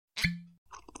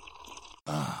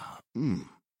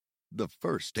The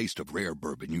first taste of rare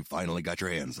bourbon you finally got your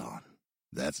hands on.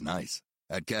 That's nice.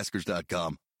 At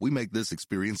Caskers.com, we make this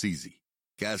experience easy.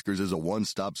 Caskers is a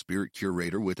one-stop spirit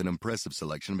curator with an impressive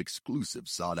selection of exclusive,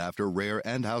 sought-after, rare,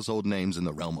 and household names in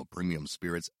the realm of premium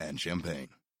spirits and champagne.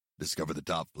 Discover the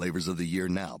top flavors of the year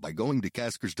now by going to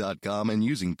Caskers.com and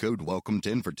using code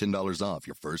WELCOME10 for $10 off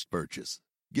your first purchase.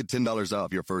 Get $10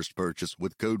 off your first purchase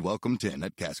with code WELCOME10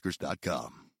 at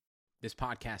Caskers.com. This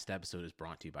podcast episode is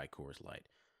brought to you by Coors Light.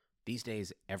 These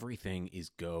days, everything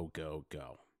is go, go,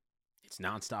 go. It's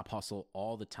nonstop hustle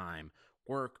all the time.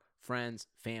 Work, friends,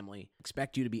 family,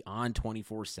 expect you to be on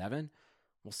 24/7.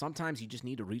 Well, sometimes you just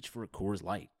need to reach for a Coors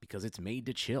Light because it's made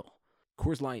to chill.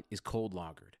 Coors Light is cold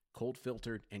lagered, cold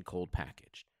filtered, and cold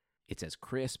packaged. It's as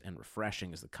crisp and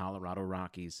refreshing as the Colorado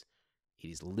Rockies. It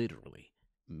is literally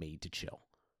made to chill.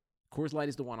 Coors Light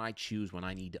is the one I choose when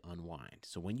I need to unwind.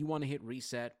 So when you want to hit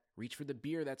reset, reach for the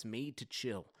beer that's made to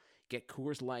chill. Get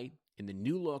Coors Light in the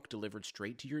new look delivered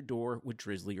straight to your door with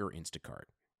Drizzly or Instacart.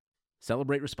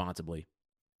 Celebrate responsibly.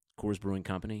 Coors Brewing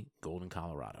Company, Golden,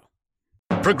 Colorado.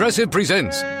 Progressive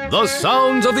presents The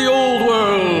Sounds of the Old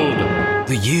World.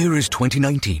 The year is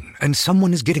 2019, and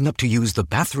someone is getting up to use the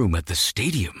bathroom at the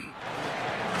stadium.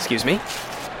 Excuse me?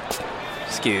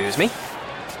 Excuse me?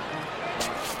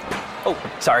 Oh,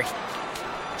 sorry.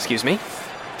 Excuse me?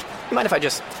 You mind if I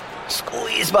just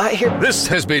squeeze by here? This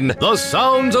has been The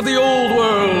Sounds of the Old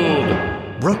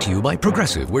World. Brought to you by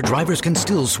Progressive, where drivers can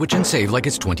still switch and save like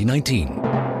it's 2019.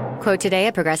 Quote today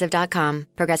at Progressive.com.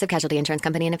 Progressive Casualty Insurance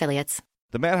Company and Affiliates.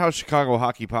 The Madhouse Chicago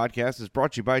Hockey Podcast is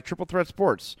brought to you by Triple Threat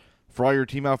Sports. For all your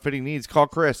team outfitting needs, call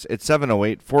Chris at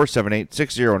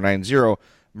 708-478-6090.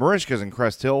 Marishka's in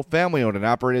Crest Hill, family-owned and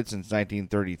operated since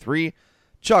 1933.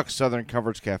 Chuck's Southern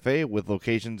Comforts Cafe with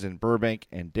locations in Burbank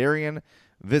and Darien.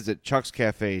 Visit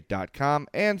chuckscafe.com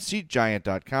and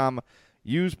seatgiant.com.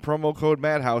 Use promo code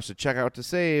Madhouse at checkout to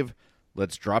save.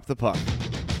 Let's drop the puck.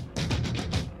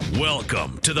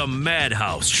 Welcome to the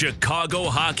Madhouse Chicago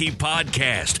Hockey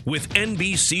Podcast with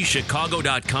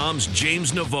NBCChicago.com's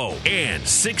James Naveau and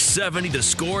 670 The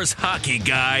Score's hockey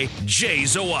guy, Jay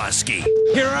Zawaski.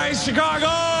 Here is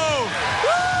Chicago! Woo!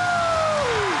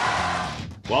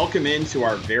 Welcome into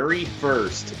our very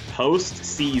first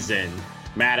postseason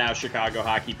Madhouse Chicago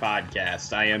Hockey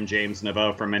Podcast. I am James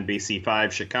Naveau from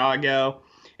NBC5 Chicago,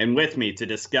 and with me to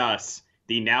discuss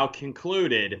the now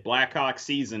concluded Blackhawks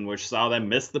season, which saw them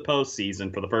miss the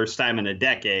postseason for the first time in a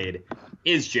decade,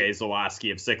 is Jay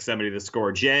Zawaski of 670 The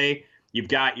Score. Jay, you've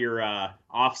got your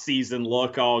off-season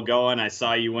look all going. I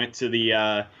saw you went to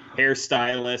the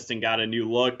hairstylist and got a new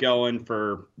look going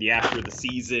for the after the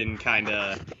season kind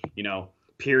of,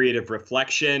 period of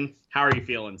reflection. How are you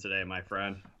feeling today, my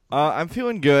friend? I'm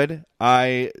feeling good.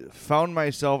 I found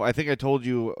myself, I think I told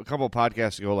you a couple of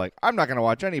podcasts ago, like, I'm not going to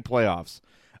watch any playoffs.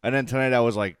 And then tonight I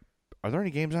was like, are there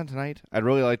any games on tonight? I'd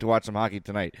really like to watch some hockey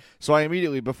tonight. So I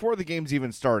immediately, before the games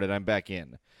even started, I'm back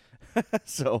in.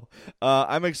 So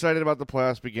I'm excited about the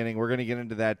playoffs beginning. We're going to get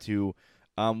into that too.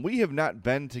 We have not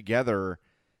been together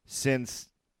since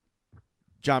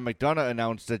John McDonough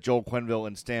announced that Joel Quenneville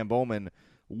and Stan Bowman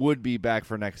would be back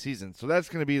for next season. So that's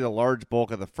going to be the large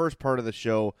bulk of the first part of the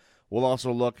show. We'll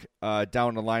also look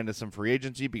down the line to some free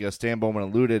agency because Stan Bowman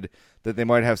alluded that they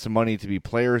might have some money to be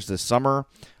players this summer.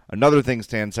 Another thing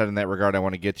Stan said in that regard I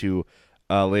want to get to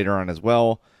later on as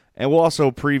well. And we'll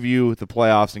also preview the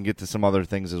playoffs and get to some other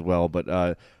things as well.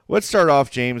 But let's start off,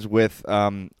 James, with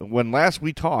when last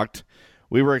we talked,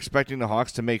 we were expecting the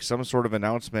Hawks to make some sort of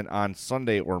announcement on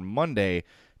Sunday or Monday.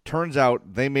 Turns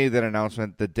out they made that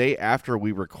announcement the day after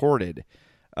we recorded.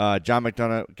 John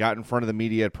McDonough got in front of the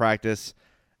media at practice,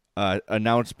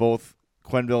 announced both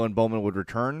Quenneville and Bowman would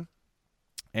return.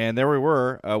 And there we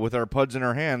were with our puds in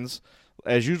our hands,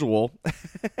 as usual,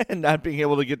 and not being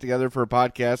able to get together for a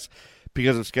podcast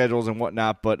because of schedules and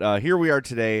whatnot. But here we are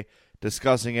today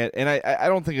discussing it. And I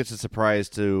don't think it's a surprise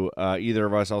to either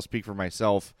of us. I'll speak for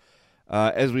myself.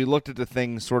 As we looked at the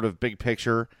things sort of big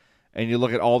picture, and you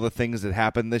look at all the things that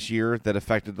happened this year that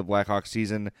affected the Blackhawks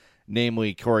season,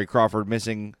 namely Corey Crawford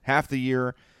missing half the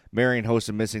year, Marian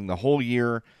Hossa missing the whole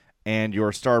year, and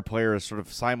your star player is sort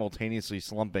of simultaneously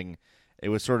slumping. It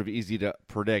was sort of easy to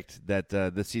predict that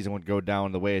this season would go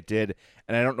down the way it did.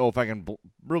 And I don't know if I can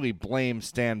really blame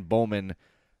Stan Bowman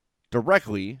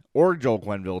directly or Joel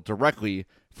Quenneville directly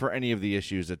for any of the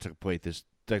issues that took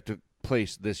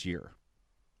place this year.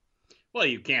 Well,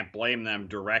 you can't blame them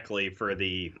directly for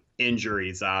the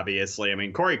injuries, obviously. I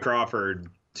mean, Corey Crawford,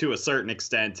 to a certain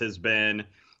extent, has been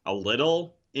a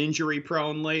little injury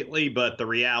prone lately, but the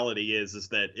reality is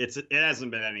that it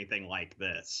hasn't been anything like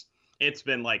this. It's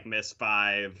been like miss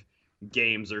 5,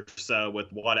 games or so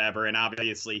with whatever. And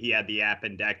obviously he had the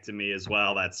appendectomy as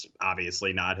well. That's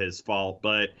obviously not his fault,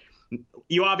 but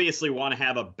you obviously want to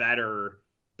have a better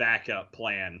backup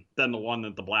plan than the one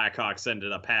that the Blackhawks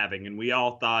ended up having. And we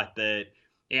all thought that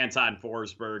Anton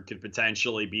Forsberg could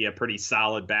potentially be a pretty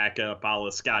solid backup, a la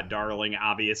Scott Darling.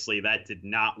 Obviously, that did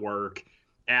not work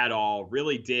at all.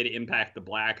 Really did impact the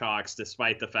Blackhawks,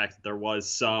 despite the fact that there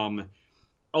was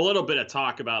a little bit of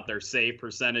talk about their save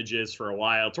percentages for a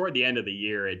while. Toward the end of the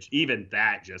year, even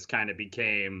that just kind of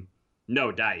became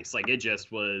no dice. Like, it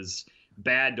just was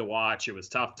bad to watch. It was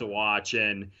tough to watch.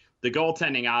 And the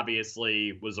goaltending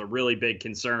obviously was a really big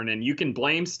concern. And you can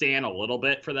blame Stan a little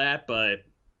bit for that, but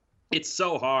it's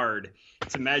so hard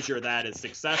to measure that as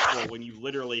successful when you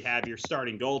literally have your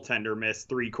starting goaltender miss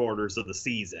 3/4 of the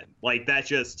season. Like, that's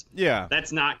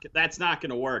not going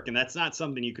to work. And that's not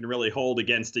something you can really hold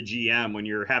against a GM when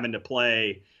you're having to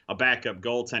play a backup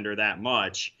goaltender that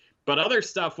much. But other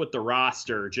stuff with the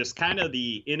roster, just kind of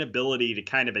the inability to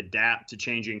kind of adapt to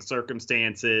changing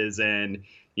circumstances, and,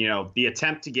 you know, the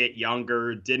attempt to get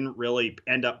younger didn't really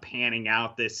end up panning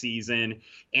out this season.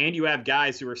 And you have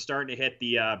guys who are starting to hit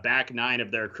the back nine of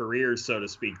their careers, so to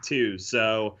speak, too.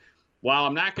 So while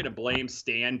I'm not going to blame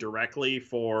Stan directly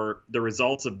for the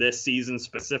results of this season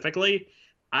specifically,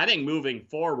 I think moving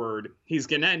forward, he's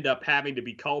going to end up having to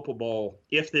be culpable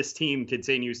if this team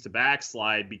continues to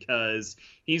backslide, because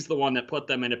he's the one that put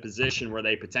them in a position where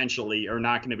they potentially are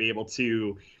not going to be able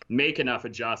to make enough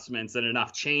adjustments and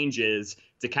enough changes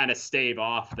to kind of stave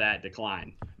off that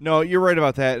decline. No, you're right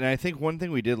about that. And I think one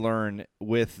thing we did learn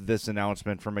with this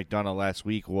announcement from McDonough last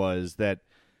week was that,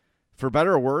 for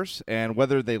better or worse, and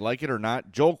whether they like it or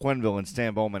not, Joel Quenneville and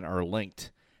Stan Bowman are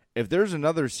linked. If there's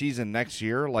another season next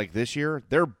year like this year,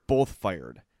 they're both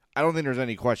fired. I don't think there's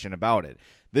any question about it.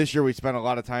 This year we spent a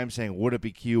lot of time saying, would it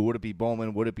be Q, would it be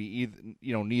Bowman, would it be either,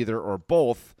 neither or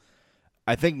both?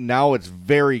 I think now it's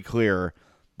very clear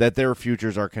that their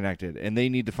futures are connected, and they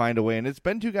need to find a way. And it's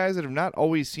been two guys that have not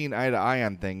always seen eye to eye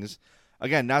on things.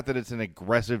 Again, not that it's an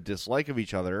aggressive dislike of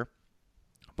each other,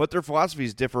 but their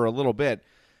philosophies differ a little bit.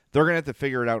 They're going to have to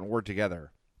figure it out and work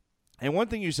together. And one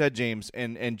thing you said, James,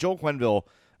 and Joel Quenneville,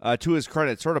 to his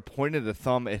credit, sort of pointed a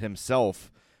thumb at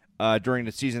himself during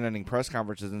the season-ending press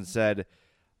conferences and said,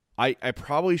 I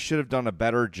probably should have done a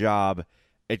better job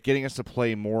at getting us to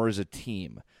play more as a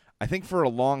team. I think for a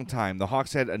long time, the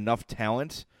Hawks had enough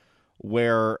talent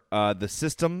where the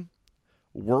system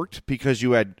worked because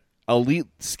you had elite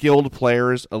skilled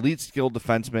players, elite skilled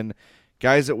defensemen,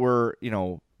 guys that were,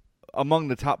 among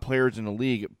the top players in the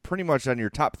league, pretty much on your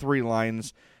top three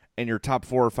lines and your top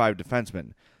 4 or 5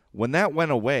 defensemen. When that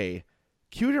went away,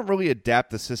 Q didn't really adapt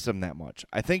the system that much.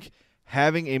 I think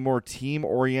having a more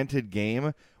team-oriented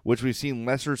game, which we've seen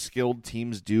lesser skilled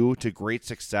teams do to great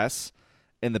success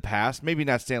in the past, maybe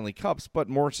not Stanley Cups, but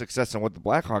more success than what the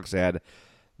Blackhawks had,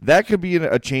 that could be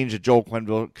a change that Joel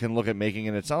Quenneville can look at making,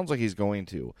 and it sounds like he's going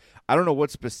to. I don't know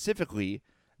what specifically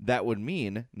that would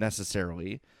mean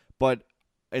necessarily, but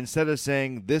instead of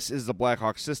saying, this is the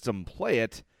Blackhawks system, play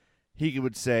it, he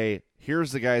would say,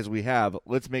 here's the guys we have,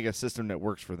 let's make a system that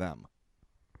works for them.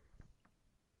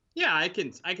 Yeah, I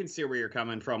can see where you're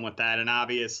coming from with that. And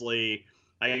obviously,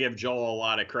 I give Joel a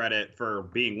lot of credit for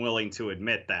being willing to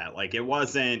admit that. Like, it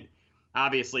wasn't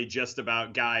obviously just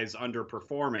about guys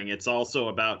underperforming. It's also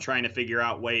about trying to figure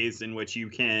out ways in which you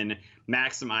can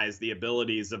maximize the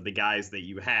abilities of the guys that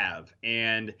you have.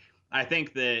 And I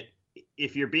think that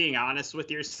if you're being honest with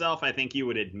yourself, I think you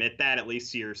would admit that, at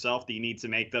least to yourself, that you need to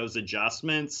make those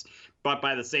adjustments. But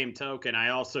by the same token, I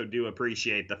also do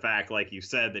appreciate the fact, like you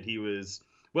said, that he was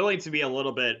willing to be a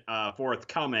little bit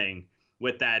forthcoming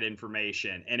with that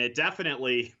information. And it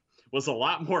definitely was a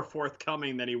lot more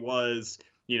forthcoming than he was,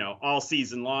 all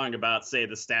season long about, say,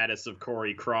 the status of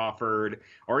Corey Crawford,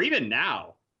 or even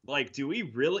now. Like,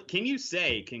 can you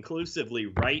say conclusively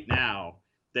right now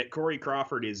that Corey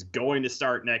Crawford is going to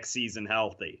start next season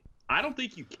healthy? I don't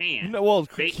think you can. No, well,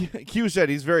 Q said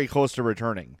he's very close to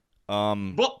returning.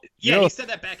 He said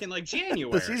that back in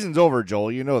January. The season's over,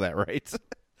 Joel. You know that, right?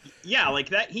 Yeah, like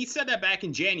that. He said that back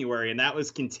in January, and that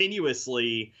was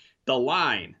continuously the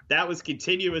line. That was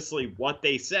continuously what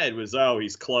they said was, oh,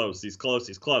 he's close, he's close,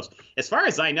 he's close. As far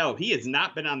as I know, he has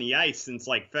not been on the ice since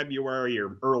February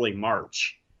or early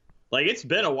March. It's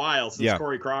been a while since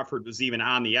Corey Crawford was even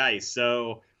on the ice.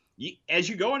 So as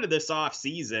you go into this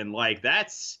offseason,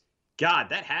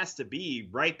 that has to be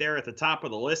right there at the top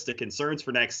of the list of concerns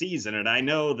for next season. And I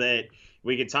know that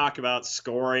we could talk about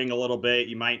scoring a little bit.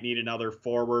 You might need another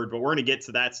forward, but we're going to get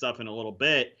to that stuff in a little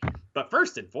bit. But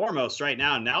first and foremost, right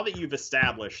now that you've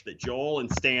established that Joel and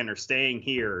Stan are staying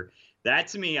here, That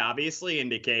to me obviously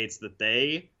indicates that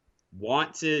they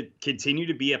want to continue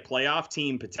to be a playoff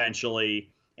team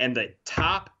potentially. And the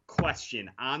top question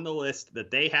on the list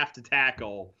that they have to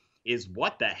tackle is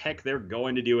what the heck they're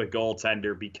going to do at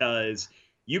goaltender, because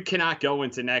you cannot go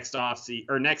into next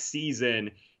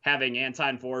season having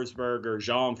Anton Forsberg or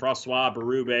Jean-Francois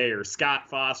Berube or Scott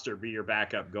Foster be your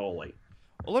backup goalie.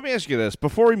 Well, let me ask you this.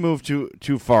 Before we move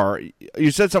too far,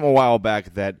 you said something a while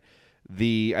back that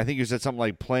I think you said something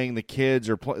like playing the kids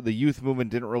or the youth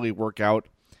movement didn't really work out.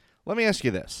 Let me ask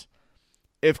you this.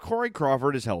 If Corey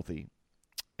Crawford is healthy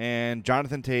and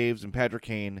Jonathan Taves and Patrick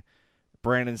Kane,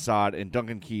 Brandon Saad and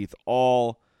Duncan Keith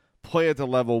all play at the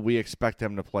level we expect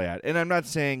them to play at, and I'm not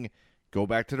saying go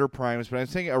back to their primes, but I'm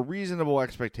saying a reasonable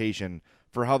expectation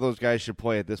for how those guys should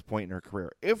play at this point in their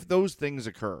career. If those things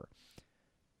occur,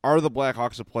 are the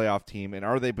Blackhawks a playoff team, and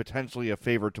are they potentially a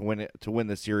favorite to win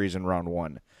the series in round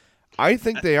one? I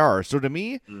think they are. So to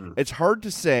me, it's hard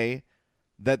to say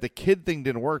that the kid thing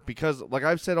didn't work because, like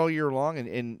I've said all year long,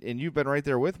 and you've been right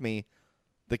there with me,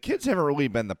 the kids haven't really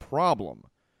been the problem.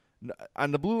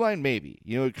 On the blue line, maybe.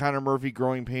 Connor Murphy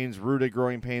growing pains, Ruda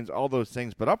growing pains, all those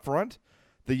things. But up front,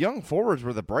 the young forwards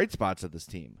were the bright spots of this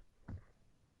team.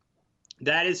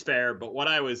 That is fair, but what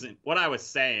I was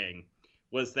saying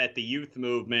was that the youth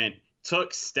movement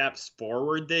took steps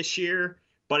forward this year,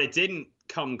 but it didn't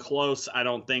come close, I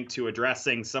don't think, to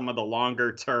addressing some of the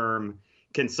longer-term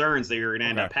concerns that you're going to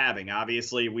end up having.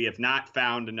 Obviously, we have not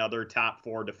found another top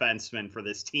 4 defenseman for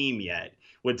this team yet,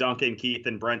 with Duncan Keith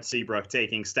and Brent Seabrook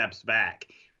taking steps back.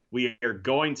 We are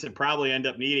going to probably end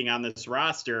up needing on this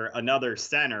roster another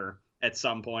center at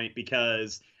some point,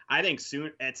 because I think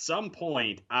soon, at some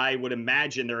point, I would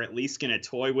imagine they're at least going to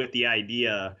toy with the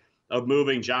idea of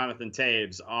moving Jonathan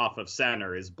Taves off of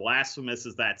center, as blasphemous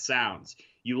as that sounds.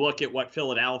 You look at what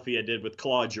Philadelphia did with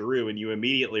Claude Giroux, and you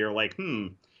immediately are like,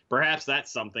 perhaps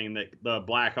that's something that the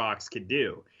Blackhawks could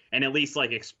do, and at least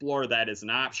explore that as an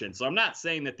option. So I'm not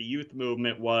saying that the youth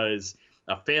movement was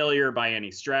a failure by any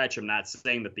stretch. I'm not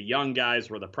saying that the young guys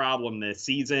were the problem this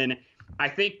season. I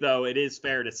think, though, it is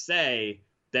fair to say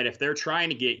that if they're trying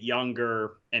to get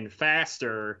younger and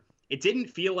faster, it didn't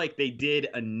feel like they did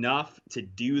enough to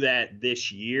do that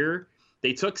this year.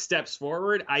 They took steps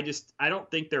forward. I don't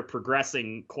think they're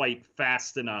progressing quite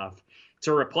fast enough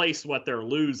to replace what they're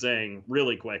losing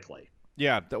really quickly.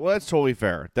 Yeah, well, that's totally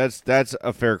fair. That's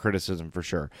a fair criticism for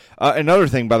sure. Another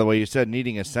thing, by the way, you said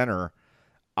needing a center.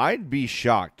 I'd be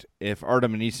shocked if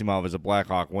Artem Anisimov is a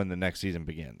Blackhawk when the next season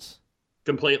begins.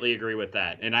 Completely agree with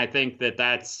that. And I think that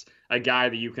that's a guy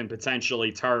that you can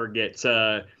potentially target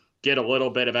to get a little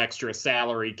bit of extra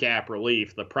salary cap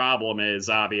relief. The problem is,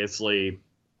 obviously,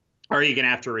 are you going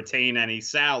to have to retain any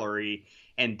salary?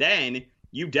 And then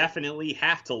you definitely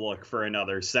have to look for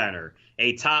another center,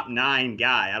 a top 9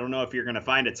 guy. I don't know if you're going to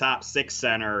find a top 6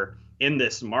 center in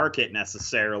this market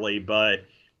necessarily, but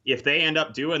if they end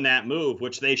up doing that move,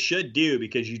 which they should do,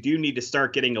 because you do need to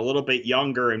start getting a little bit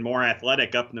younger and more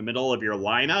athletic up in the middle of your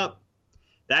lineup,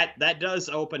 that does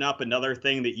open up another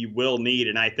thing that you will need.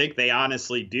 And I think they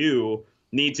honestly do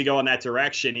need to go in that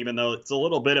direction, even though it's a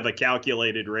little bit of a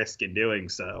calculated risk in doing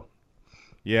so.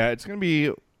 Yeah, it's going to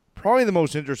be probably the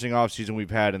most interesting offseason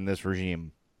we've had in this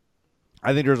regime.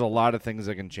 I think there's a lot of things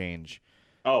that can change.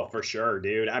 Oh, for sure,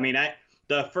 dude. I mean,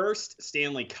 the first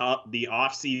Stanley Cup, the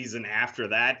offseason after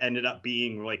that ended up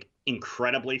being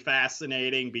incredibly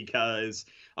fascinating because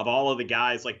of all of the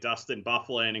guys like Dustin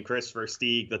Byfuglien and Chris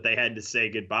Versteeg that they had to say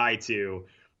goodbye to.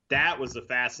 That was a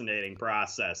fascinating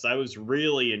process. I was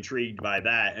really intrigued by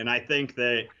that. And I think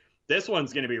that this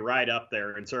one's going to be right up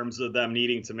there in terms of them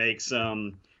needing to make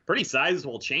some pretty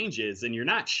sizable changes. And you're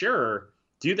not sure,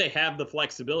 do they have the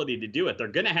flexibility to do it? They're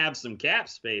going to have some cap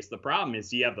space. The problem is,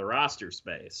 do you have the roster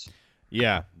space?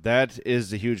 Yeah, that is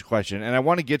the huge question. And I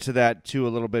want to get to that, too, a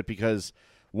little bit, because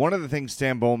one of the things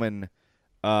Stan Bowman,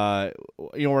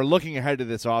 we're looking ahead to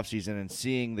this offseason and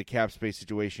seeing the cap space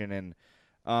situation.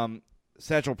 And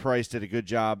Satchel Price did a good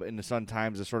job in the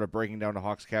Sun-Times of sort of breaking down the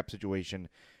Hawks cap situation.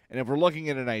 And if we're looking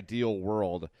at an ideal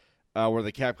world where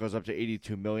the cap goes up to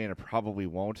 $82 million, it probably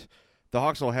won't. The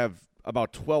Hawks will have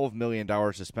about $12 million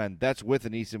to spend. That's with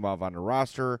Anisimov on the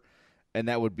roster. And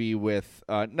that would be with,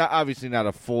 not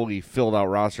a fully filled out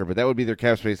roster, but that would be their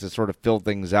cap space to sort of fill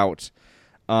things out.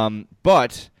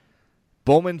 But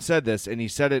Bowman said this, and he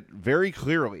said it very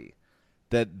clearly,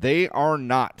 that they are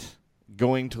not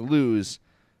going to lose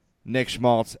Nick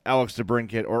Schmaltz, Alex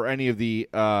DeBrincat, or any of the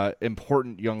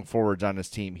important young forwards on his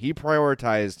team. He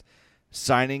prioritized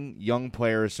signing young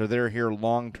players so they're here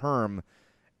long term.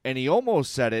 And he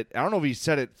almost said it, I don't know if he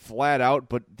said it flat out,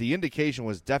 but the indication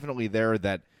was definitely there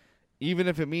that even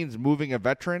if it means moving a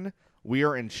veteran We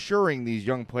are ensuring these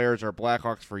young players are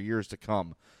Blackhawks for years to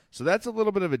come. So that's a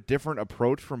little bit of a different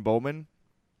approach from Bowman.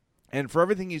 And for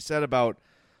everything he said about,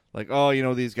 like,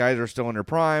 oh, these guys are still in their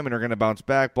prime and are going to bounce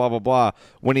back, blah, blah, blah.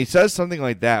 When he says something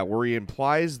like that, where he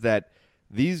implies that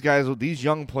these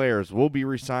young players will be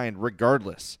re-signed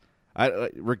regardless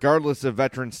of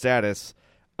veteran status,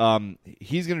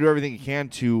 he's going to do everything he can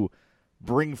to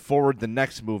bring forward the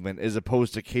next movement as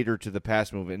opposed to cater to the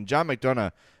past movement. And John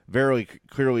McDonough very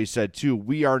clearly said, too,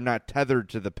 we are not tethered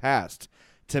to the past.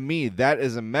 To me, that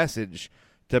is a message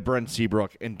to Brent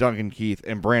Seabrook and Duncan Keith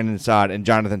and Brandon Saad and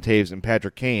Jonathan Taves and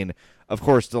Patrick Kane. Of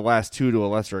course, the last two to a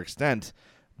lesser extent,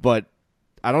 but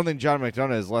I don't think John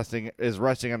McDonough is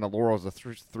resting on the laurels of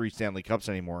three Stanley Cups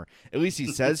anymore. At least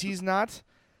he says he's not,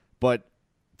 but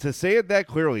to say it that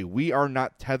clearly, we are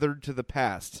not tethered to the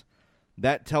past,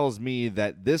 that tells me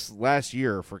that this last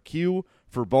year for Q,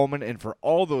 for Bowman, and for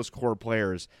all those core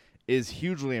players is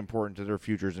hugely important to their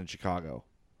futures in Chicago.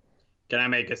 Can I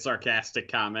make a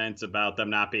sarcastic comment about them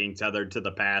not being tethered to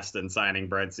the past and signing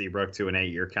Brent Seabrook to an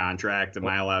 8-year contract? Am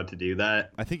I allowed to do that?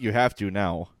 I think you have to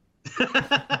now.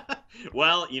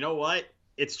 Well, you know what?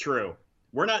 It's true.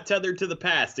 We're not tethered to the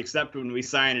past, except when we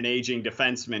sign an aging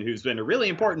defenseman who's been a really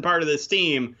important part of this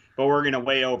team, but we're going to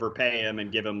way overpay him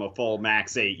and give him a full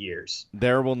max 8 years.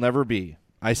 There will never be.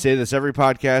 I say this every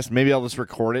podcast. Maybe I'll just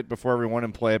record it before everyone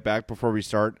and play it back before we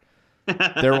start.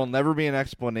 There will never be an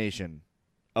explanation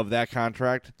of that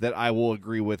contract that I will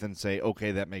agree with and say,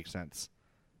 okay, that makes sense.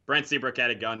 Brent Seabrook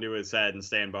had a gun to his head and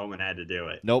Stan Bowman had to do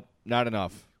it. Nope, not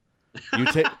enough. You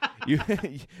take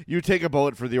you take a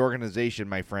bullet for the organization,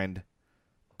 my friend.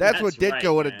 That's what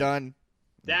Ditka would have done.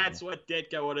 That's what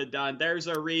Ditka would have done. There's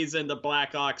a reason the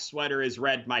Blackhawks sweater is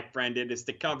red, my friend. It is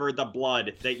to cover the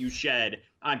blood that you shed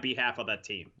on behalf of that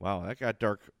team. Wow, that got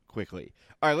dark quickly.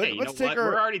 All right, let's take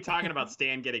We're already talking about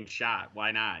Stan getting shot. Why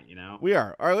not, We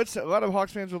are. All right, a lot of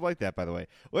Hawks fans would like that, by the way.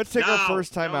 Let's take our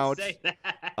first time out. Say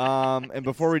that. And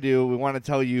before we do, we want to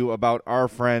tell you about our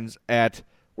friends at,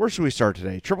 where should we start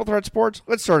today? Triple Threat Sports?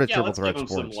 Let's start at Triple Threat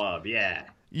Sports. Give them some love, yeah.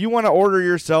 You want to order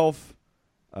yourself,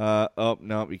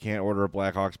 no, you can't order a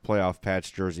Blackhawks playoff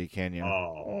patch jersey, can you?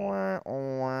 Oh.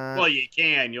 Well, you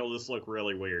can. You'll just look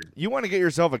really weird. You want to get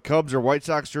yourself a Cubs or White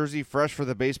Sox jersey fresh for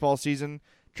the baseball season?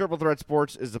 Triple Threat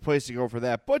Sports is the place to go for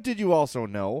that. But did you also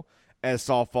know, as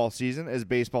softball season, as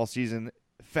baseball season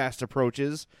fast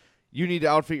approaches, you need to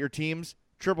outfit your teams?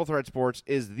 Triple Threat Sports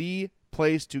is the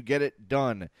place to get it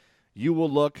done. You will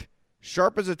look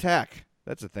sharp as a tack.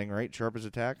 That's a thing, right? Sharp as a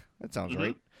tack? That sounds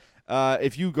right.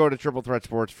 If you go to Triple Threat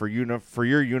Sports for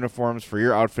your uniforms, for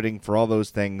your outfitting, for all those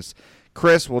things,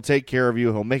 Chris will take care of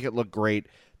you. He'll make it look great.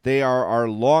 They are our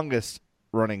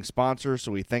longest-running sponsor,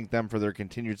 so we thank them for their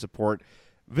continued support.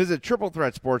 Visit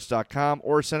triplethreatsports.com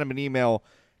or send them an email,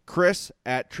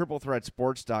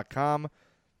 chris@triplethreatsports.com.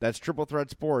 That's Triple Threat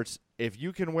Sports. If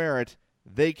you can wear it,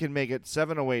 they can make it.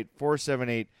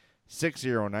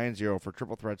 708-478-6090 for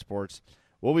Triple Threat Sports.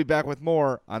 We'll be back with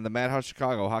more on the Madhouse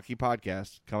Chicago Hockey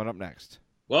Podcast coming up next.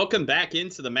 Welcome back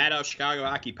into the Madhouse Chicago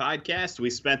Hockey Podcast. We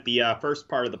spent the first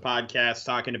part of the podcast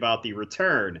talking about the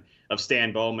return of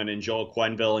Stan Bowman and Joel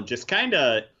Quenneville and just kind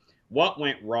of what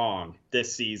went wrong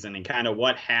this season and kind of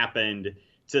what happened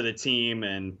to the team.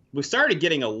 And we started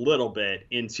getting a little bit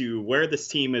into where this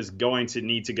team is going to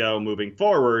need to go moving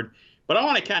forward. But I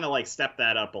want to kind of like step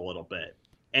that up a little bit.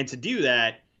 And to do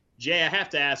that, Jay, I have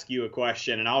to ask you a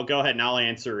question, and I'll go ahead and I'll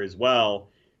answer as well.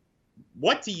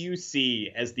 What do you see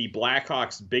as the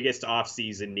Blackhawks' biggest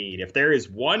offseason need? If there is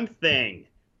one thing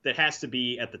that has to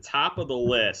be at the top of the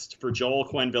list for Joel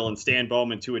Quenneville and Stan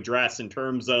Bowman to address in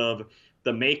terms of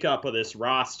the makeup of this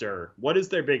roster, what is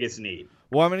their biggest need?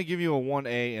 Well, I'm going to give you a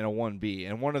 1A and a 1B,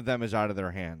 and one of them is out of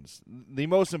their hands. The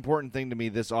most important thing to me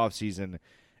this offseason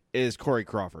is Corey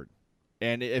Crawford,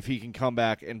 and if he can come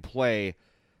back and play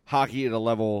hockey at a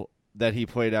level that he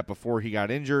played at before he got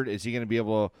injured. Is he going to be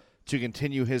able to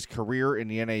continue his career in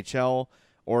the NHL,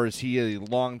 or is he a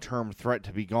long-term threat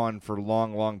to be gone for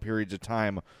long, long periods of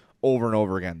time over and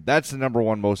over again? That's the number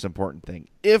one most important thing.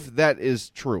 If that is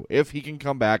true, if he can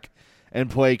come back and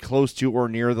play close to or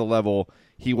near the level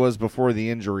he was before the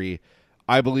injury,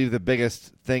 I believe the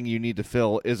biggest thing you need to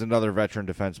fill is another veteran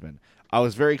defenseman. I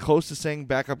was very close to saying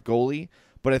backup goalie,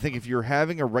 but I think if you're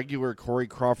having a regular Corey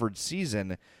Crawford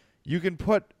season, you can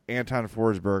put Anton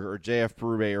Forsberg or JF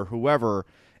Berube or whoever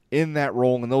in that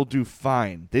role, and they'll do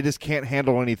fine. They just can't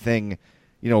handle anything,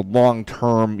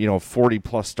 long-term,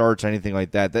 40-plus starts, anything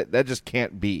like that. That just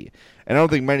can't be. And I don't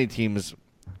think many teams,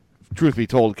 truth be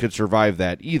told, could survive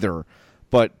that either.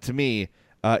 But to me,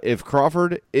 if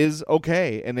Crawford is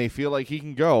okay and they feel like he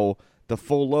can go the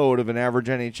full load of an average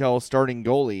NHL starting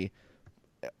goalie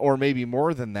or maybe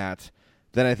more than that,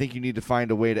 then I think you need to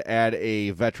find a way to add a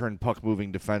veteran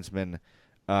puck-moving defenseman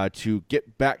to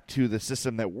get back to the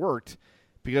system that worked.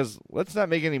 Because let's not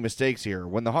make any mistakes here.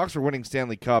 When the Hawks were winning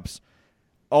Stanley Cups,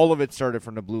 all of it started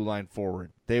from the blue line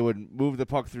forward. They would move the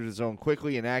puck through the zone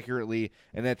quickly and accurately,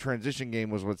 and that transition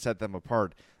game was what set them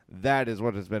apart. That is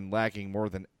what has been lacking more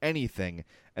than anything,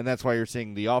 and that's why you're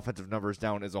seeing the offensive numbers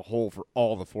down as a whole for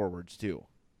all the forwards, too.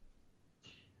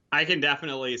 I can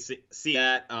definitely see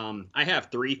that. I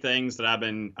have 3 things that I've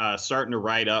been starting to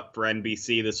write up for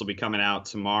NBC. This will be coming out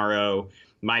tomorrow.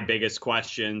 My biggest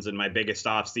questions and my biggest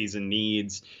offseason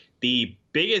needs. The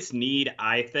biggest need,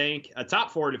 I think, a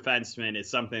top 4 defenseman is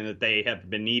something that they have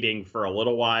been needing for a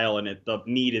little while, and the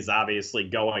need is obviously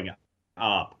going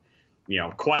up,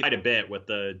 quite a bit with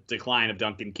the decline of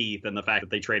Duncan Keith and the fact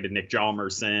that they traded Nick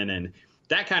Hjalmarsson, and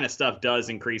that kind of stuff does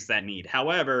increase that need.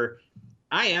 However,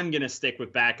 I am going to stick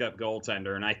with backup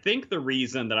goaltender, and I think the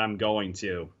reason that I'm going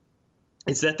to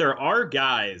is that there are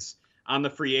guys on the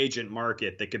free agent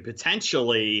market that could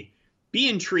potentially be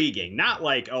intriguing. Not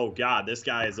like, oh, God, this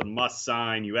guy is a must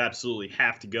sign. You absolutely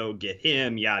have to go get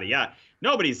him, yada, yada.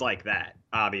 Nobody's like that,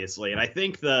 obviously. And I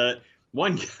think the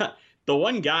one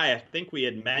guy I think we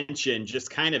had mentioned just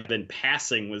kind of in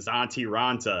passing was Antti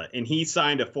Ranta, and he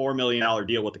signed a $4 million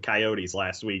deal with the Coyotes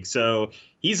last week. So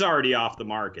he's already off the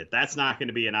market. That's not going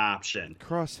to be an option.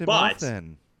 Cross him off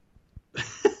then.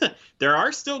 There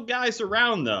are still guys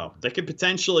around, though, that could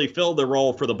potentially fill the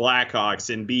role for the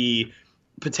Blackhawks and be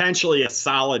potentially a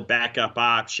solid backup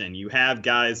option. You have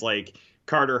guys like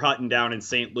Carter Hutton down in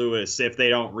St. Louis. If they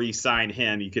don't re-sign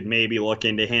him, you could maybe look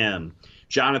into him.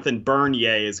 Jonathan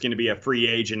Bernier is going to be a free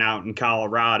agent out in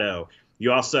Colorado.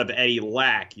 You also have Eddie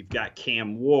Lack. You've got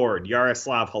Cam Ward,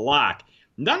 Yaroslav Halak.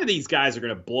 None of these guys are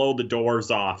going to blow the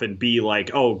doors off and be like,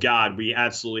 oh, God, we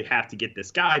absolutely have to get this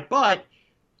guy. But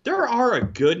there are a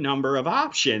good number of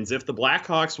options if the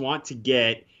Blackhawks want to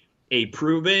get a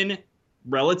proven,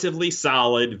 relatively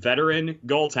solid veteran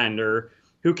goaltender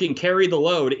who can carry the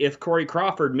load if Corey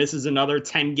Crawford misses another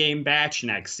 10-game batch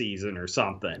next season or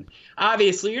something.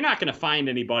 Obviously, you're not going to find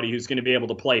anybody who's going to be able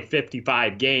to play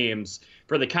 55 games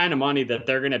for the kind of money that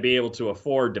they're going to be able to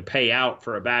afford to pay out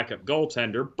for a backup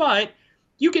goaltender, but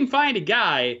you can find a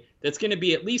guy that's going to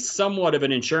be at least somewhat of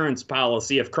an insurance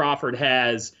policy if Crawford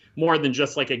has more than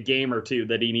just like a game or two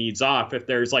that he needs off if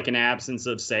there's like an absence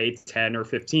of, say, 10 or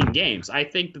 15 games. I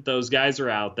think that those guys are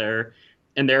out there,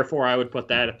 and therefore I would put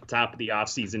that at the top of the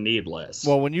offseason need list.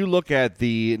 Well, when you look at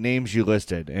the names you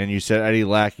listed, and you said Eddie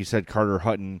Lack, you said Carter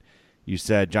Hutton, you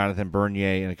said Jonathan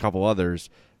Bernier, and a couple others,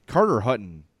 Carter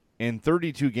Hutton, in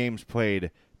 32 games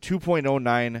played,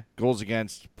 2.09 goals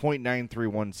against,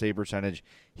 .931 save percentage.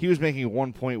 He was making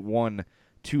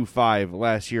 1.125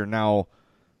 last year. Now,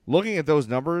 looking at those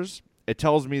numbers, it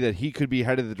tells me that he could be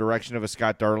headed the direction of a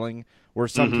Scott Darling, where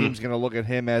some team's going to look at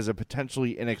him as a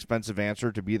potentially inexpensive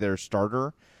answer to be their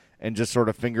starter and just sort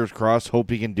of fingers crossed,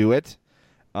 hope he can do it.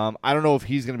 I don't know if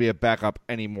he's going to be a backup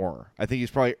anymore. I think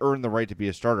he's probably earned the right to be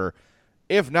a starter.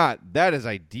 If not, that is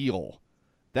ideal.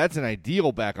 That's an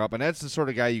ideal backup, and that's the sort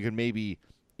of guy you can maybe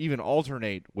even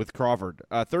alternate with Crawford.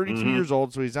 32 years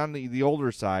old, so he's on the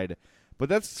older side. But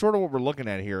that's sort of what we're looking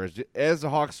at here. Is as the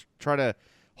Hawks try to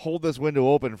hold this window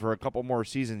open for a couple more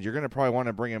seasons, you're going to probably want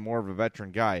to bring in more of a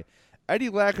veteran guy. Eddie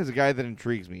Lack is a guy that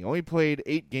intrigues me. Only played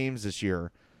 8 games this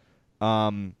year.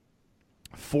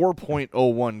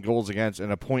 4.01 goals against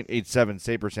and a .87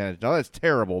 save percentage. Now, that's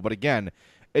terrible, but again,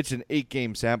 it's an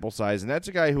 8-game sample size, and that's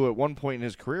a guy who at one point in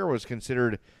his career was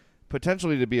considered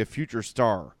potentially to be a future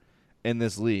star in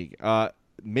this league.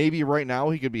 Maybe right now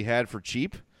he could be had for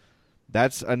cheap.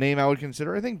 That's a name I would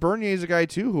consider. I think Bernier is a guy,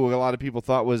 too, who a lot of people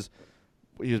thought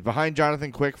he was behind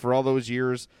Jonathan Quick for all those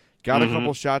years, got a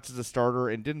couple shots as a starter,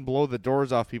 and didn't blow the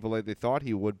doors off people like they thought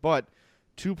he would, but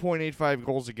 2.85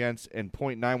 goals against and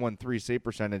 .913 save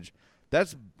percentage,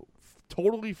 that's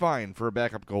totally fine for a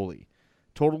backup goalie.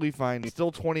 Totally fine. He's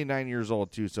still 29 years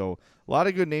old, too, so a lot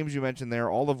of good names you mentioned there,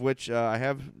 all of which I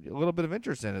have a little bit of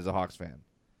interest in as a Hawks fan.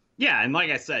 Yeah, and like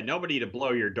I said, nobody to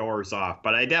blow your doors off,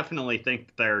 but I definitely think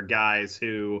that there are guys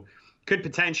who could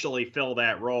potentially fill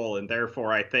that role, and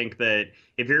therefore I think that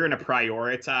if you're going to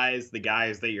prioritize the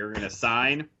guys that you're going to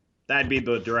sign, that'd be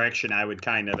the direction I would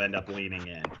kind of end up leaning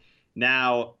in.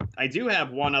 Now, I do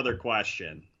have one other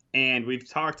question, and we've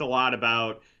talked a lot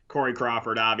about Corey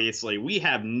Crawford, obviously. We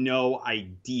have no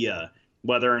idea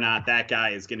whether or not that guy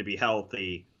is going to be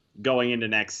healthy going into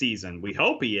next season. We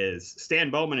hope he is. Stan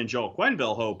Bowman and Joel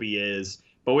Quenneville hope he is,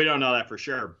 but we don't know that for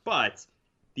sure. But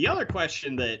the other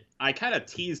question that I kind of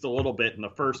teased a little bit in the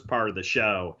first part of the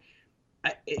show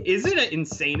Isn't it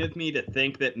insane of me to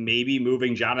think that maybe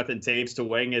moving Jonathan Taves to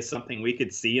wing is something we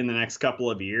could see in the next couple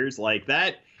of years? Like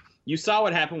that, you saw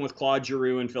what happened with Claude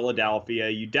Giroux in Philadelphia.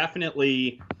 You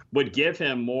definitely would give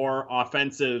him more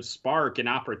offensive spark and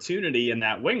opportunity in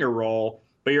that winger role,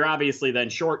 but you're obviously then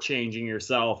shortchanging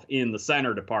yourself in the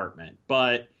center department.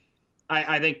 But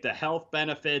I think the health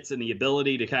benefits and the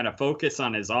ability to kind of focus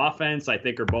on his offense, I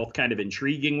think, are both kind of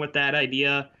intriguing with that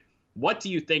idea. What do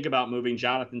you think about moving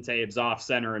Jonathan Taves off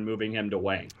center and moving him to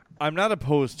wing? I'm not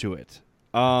opposed to it.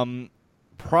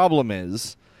 Problem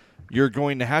is, you're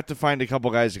going to have to find a couple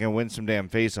guys that can win some damn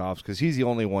faceoffs because he's the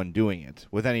only one doing it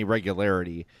with any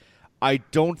regularity. I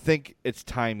don't think it's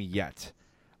time yet.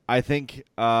 I think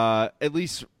at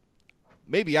least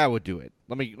maybe I would do it.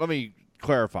 Let me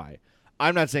clarify.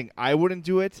 I'm not saying I wouldn't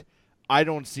do it. I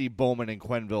don't see Bowman and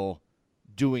Quenneville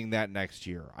doing that next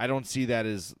year. I don't see that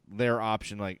as their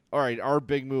option. Like, all right, our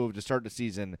big move to start the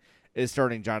season is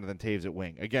starting Jonathan Taves at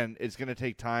wing. Again, it's going to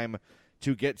take time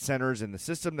to get centers in the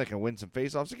system that can win some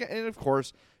faceoffs. And, of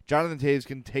course, Jonathan Taves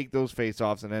can take those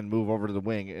faceoffs and then move over to the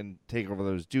wing and take over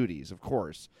those duties, of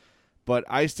course. But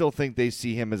I still think they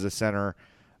see him as a center.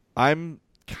 I'm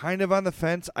kind of on the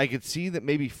fence. I could see that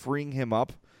maybe freeing him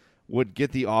up would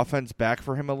get the offense back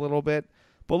for him a little bit.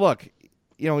 But look,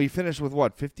 he finished with,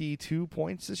 52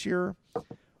 points this year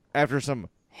after some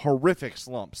horrific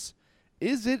slumps.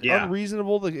 Is it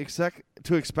unreasonable to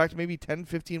expect maybe 10,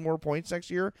 15 more points next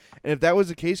year? And if that was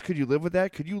the case, could you live with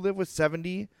that? Could you live with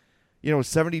 70,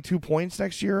 72 points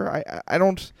next year? I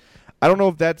don't know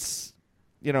if that's,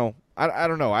 I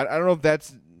don't know. I don't know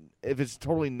if it's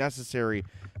totally necessary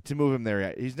to move him there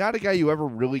yet. He's not a guy you ever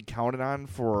really counted on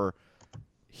for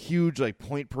huge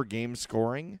point per game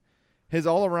scoring. His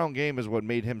all-around game is what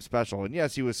made him special. And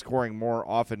yes, he was scoring more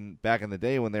often back in the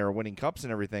day when they were winning cups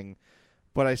and everything.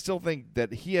 But I still think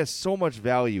that he has so much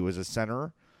value as a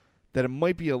center that it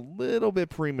might be a little bit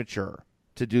premature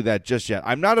to do that just yet.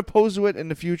 I'm not opposed to it in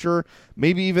the future,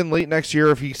 maybe even late next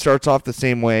year if he starts off the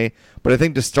same way. But I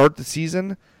think to start the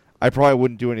season, I probably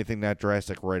wouldn't do anything that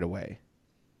drastic right away.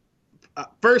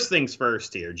 First things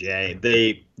first here, Jay.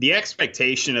 The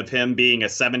expectation of him being a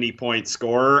 70-point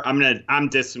scorer, I'm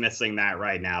dismissing that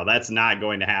right now. That's not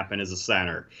going to happen as a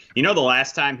center. You know the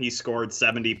last time he scored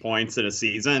 70 points in a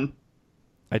season?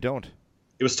 I don't.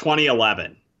 It was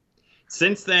 2011.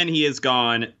 Since then, he has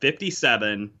gone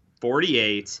 57,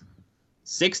 48,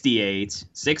 68,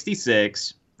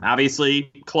 66,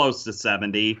 obviously close to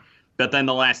 70, but then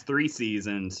the last three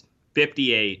seasons,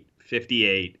 58,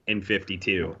 58, and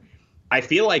 52. I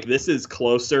feel like this is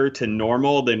closer to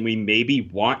normal than we maybe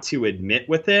want to admit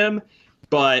with him,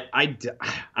 but I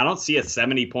don't see a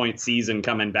 70-point season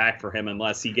coming back for him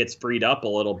unless he gets freed up a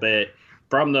little bit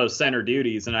from those center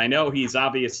duties. And I know he's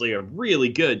obviously a really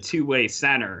good two-way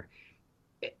center.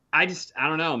 I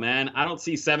don't know, man. I don't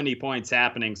see 70 points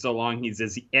happening so long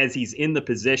as he's in the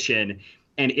position.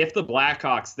 And if the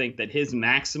Blackhawks think that his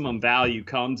maximum value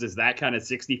comes as that kind of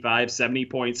 65,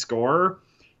 70-point scorer,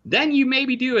 then you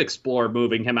maybe do explore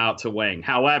moving him out to wing.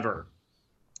 However,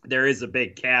 there is a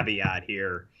big caveat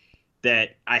here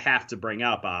that I have to bring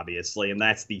up, obviously, and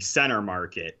that's the center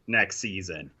market next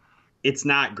season. It's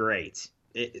not great.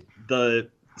 The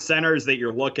centers that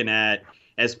you're looking at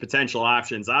as potential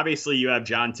options, obviously you have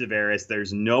John Tavares.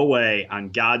 There's no way on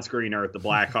God's green earth the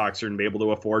Blackhawks are going to be able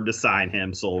to afford to sign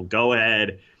him, so we'll go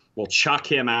ahead. We'll chuck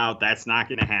him out. That's not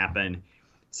going to happen.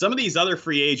 Some of these other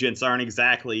free agents aren't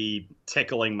exactly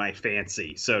tickling my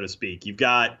fancy, so to speak. You've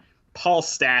got Paul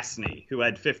Stastny, who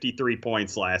had 53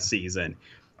 points last season.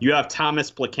 You have Thomas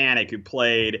Plekanec, who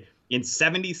played in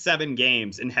 77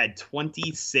 games and had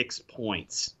 26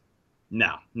 points.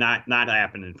 No, not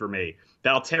happening for me.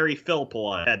 Valtteri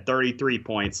Filppula had 33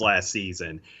 points last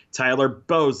season. Tyler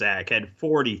Bozak had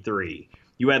 43.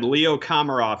 You had Leo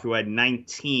Komarov, who had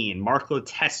 19. Mark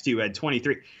Letestu had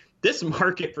 23. This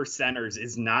market for centers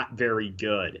is not very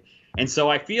good. And so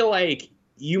I feel like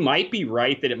you might be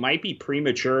right that it might be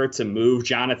premature to move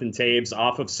Jonathan Taves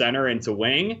off of center into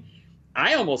wing.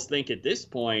 I almost think at this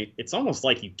point, it's almost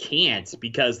like you can't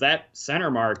because that center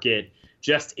market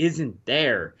just isn't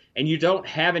there. And you don't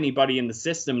have anybody in the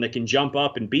system that can jump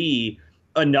up and be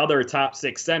another top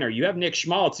six center. You have Nick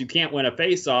Schmaltz, who can't win a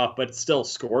faceoff, but still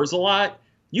scores a lot.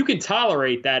 You can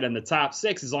tolerate that in the top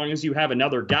six as long as you have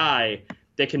another guy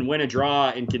that can win a draw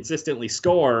and consistently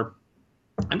score.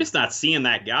 I'm just not seeing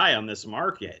that guy on this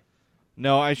market.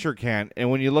 No, I sure can't. And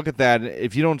when you look at that,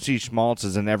 if you don't see Schmaltz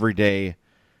as an everyday,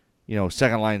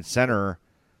 second-line center,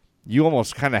 you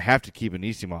almost kind of have to keep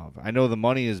Anisimov. I know the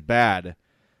money is bad,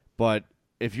 but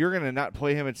if you're going to not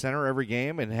play him at center every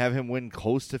game and have him win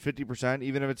close to 50%,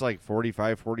 even if it's like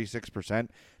 45, 46%,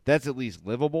 that's at least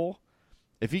livable.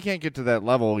 If he can't get to that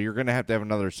level, you're going to have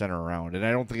another center around. And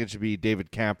I don't think it should be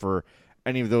David Camp or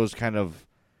any of those kind of,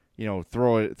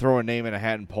 throw a name in a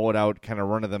hat and pull it out, kind of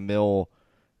run-of-the-mill,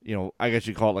 I guess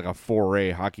you call it like a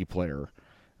 4A hockey player.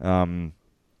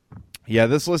 Yeah,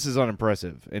 this list is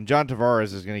unimpressive. And John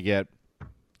Tavares is going to get,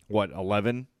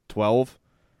 11, 12?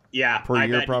 Yeah, per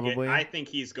year probably. I think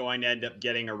he's going to end up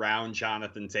getting around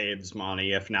Jonathan Toews'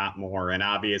 money, if not more. And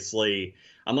obviously,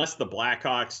 unless the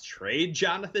Blackhawks trade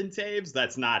Jonathan Toews,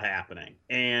 that's not happening.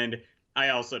 And I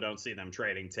also don't see them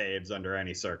trading Toews under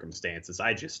any circumstances.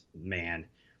 Man,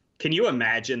 can you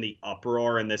imagine the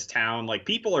uproar in this town? Like,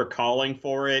 people are calling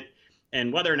for it,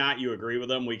 and whether or not you agree with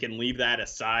them, we can leave that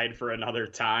aside for another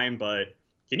time. But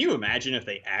can you imagine if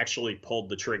they actually pulled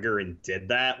the trigger and did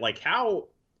that? Like, how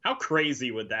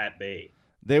crazy would that be?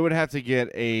 They would have to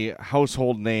get a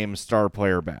household name star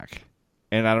player back.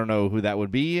 And I don't know who that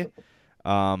would be.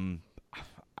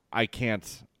 I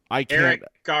can't. Erik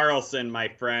Karlsson, my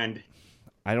friend.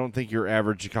 I don't think your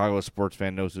average Chicago sports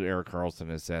fan knows who Erik Karlsson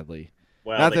is, sadly.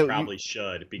 Well, they probably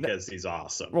should, because he's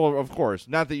awesome. Well, of course.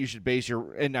 Not that you should base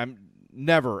I'm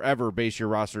never, ever base your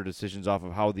roster decisions off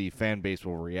of how the fan base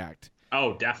will react.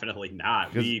 Oh, definitely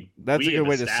not. That's a good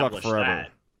way to suck forever.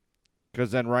 That.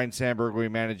 Because then Ryan Sandberg will be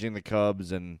managing the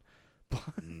Cubs, and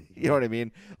you know what I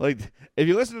mean? Like, if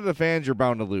you listen to the fans, you're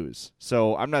bound to lose.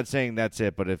 So I'm not saying that's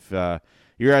it, but if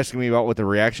you're asking me about what the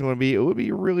reaction would be, it would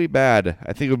be really bad.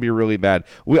 I think it would be really bad.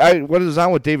 I was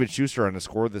on with David Schuster on the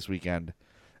Score this weekend,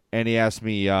 and he asked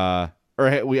me, I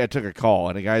took a call,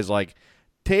 and the guy's like,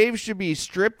 Taves should be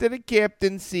stripped of the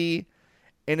captaincy,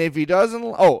 and if he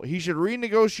doesn't, he should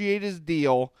renegotiate his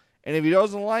deal, and if he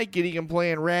doesn't like it, he can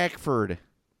play in Rackford.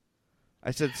 I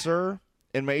said, sir,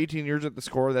 in my 18 years at the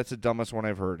Score, that's the dumbest one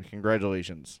I've heard.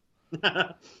 Congratulations.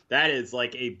 That is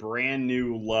like a brand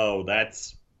new low.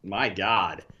 That's, my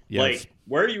God. Yes. Like,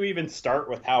 where do you even start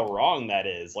with how wrong that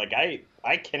is? Like,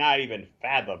 I cannot even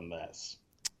fathom this.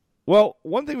 Well,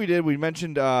 one thing we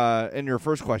mentioned in your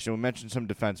first question, we mentioned some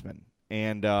defensemen.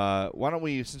 And why don't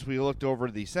we, since we looked over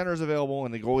the centers available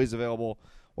and the goalies available,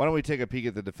 why don't we take a peek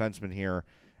at the defensemen here?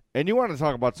 And you want to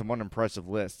talk about some unimpressive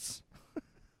lists.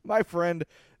 My friend,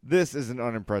 this is an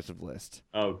unimpressive list.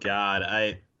 Oh, God.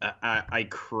 I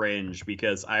cringe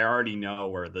because I already know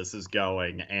where this is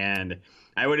going. And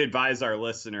I would advise our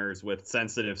listeners with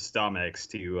sensitive stomachs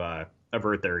to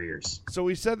avert their ears. So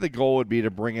we said the goal would be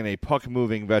to bring in a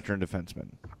puck-moving veteran defenseman.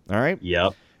 All right?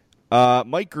 Yep.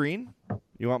 Mike Green.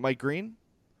 You want Mike Green?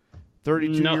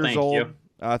 32 years old.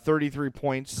 33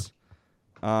 points.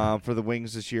 For the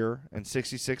Wings this year in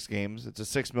 66 games. It's a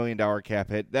 $6 million cap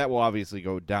hit. That will obviously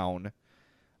go down.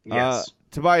 Yes.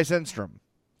 Tobias Enstrom,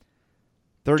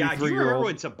 33-year-old. God, you remember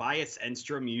when Tobias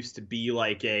Enstrom used to be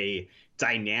like a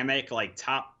dynamic, like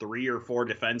top 3 or 4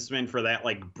 defenseman for that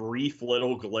like brief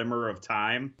little glimmer of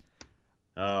time?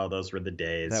 Oh, those were the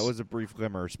days. That was a brief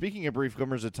glimmer. Speaking of brief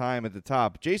glimmers of time at the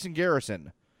top, Jason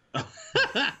Garrison.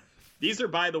 These are,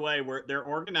 by the way, they're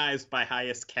organized by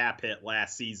highest cap hit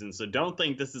last season, so don't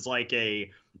think this is like a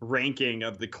ranking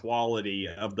of the quality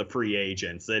of the free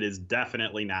agents. It is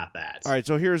definitely not that. All right,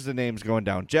 so here's the names going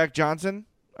down. Jack Johnson,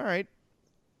 all right,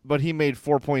 but he made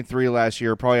 4.3 last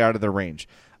year, probably out of their range.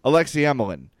 Alexei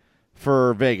Emelin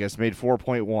for Vegas made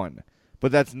 4.1,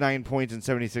 but that's 9 points in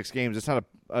 76 games. It's not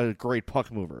a great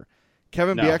puck mover.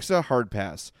 Kevin Bieksa, hard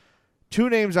pass. 2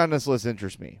 names on this list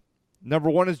interest me.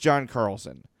 Number 1 is John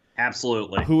Carlson.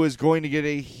 Absolutely. Who is going to get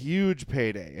a huge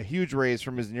payday, a huge raise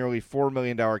from his nearly $4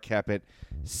 million cap hit,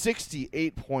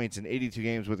 68 points in 82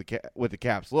 games with the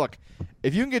Caps. Look,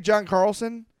 if you can get John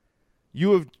Carlson,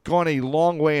 you have gone a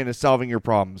long way into solving your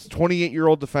problems.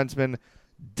 28-year-old defenseman,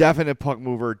 definite puck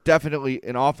mover, definitely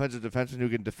an offensive defenseman who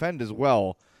can defend as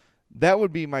well. That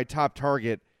would be my top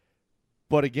target.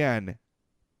 But again,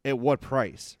 at what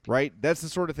price, right? That's the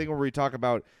sort of thing where we talk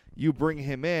about you bring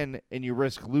him in and you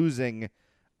risk losing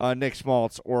Nick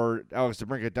Schmaltz or Alex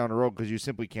DeBrincat down the road because you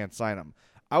simply can't sign him.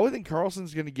 I would think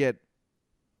Carlson's going to get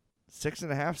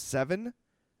 6.5, 7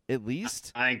 at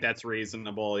least. I think that's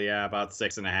reasonable. Yeah, about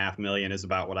 $6.5 million is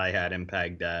about what I had him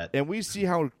pegged at. And we see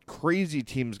how crazy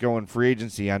teams go in free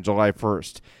agency on July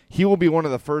 1st. He will be one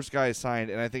of the first guys signed,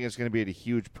 and I think it's going to be at a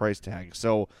huge price tag.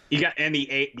 So you got and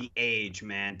the age,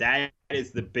 man. That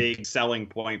is the big selling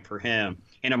point for him.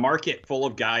 In a market full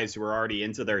of guys who are already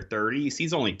into their 30s,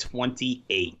 he's only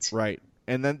 28. Right.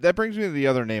 And then that brings me to the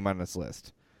other name on this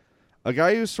list. A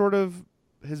guy who sort of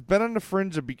has been on the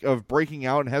fringe of breaking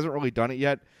out and hasn't really done it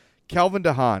yet. Calvin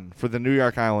DeHaan for the New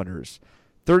York Islanders.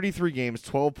 33 games,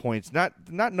 12 points. Not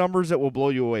numbers that will blow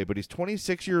you away, but he's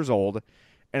 26 years old,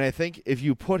 and I think if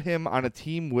you put him on a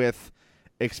team with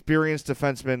experienced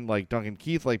defensemen like Duncan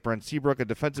Keith, like Brent Seabrook, a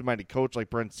defensive-minded coach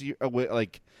like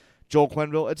like Joel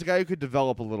Quenneville, it's a guy who could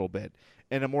develop a little bit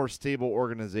in a more stable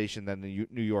organization than the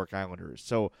New York Islanders.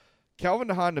 So Calvin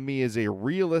DeHaan to me is a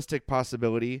realistic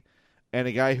possibility and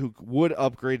a guy who would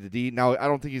upgrade the D. Now, I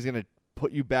don't think he's going to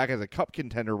put you back as a cup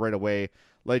contender right away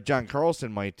like John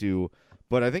Carlson might do,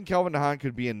 but I think Calvin DeHaan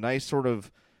could be a nice sort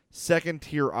of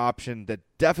second-tier option that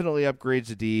definitely upgrades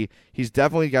the D. He's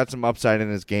definitely got some upside in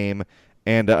his game.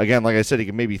 And, again, like I said, he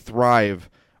can maybe thrive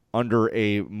under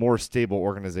a more stable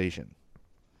organization.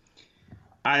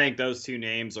 I think those two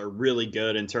names are really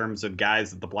good in terms of guys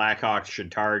that the Blackhawks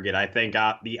should target. I think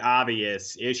the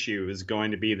obvious issue is going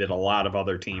to be that a lot of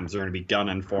other teams are going to be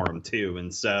gunning for him too.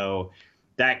 And so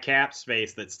that cap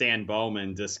space that Stan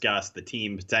Bowman discussed the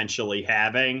team potentially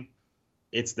having,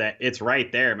 it's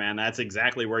right there, man. That's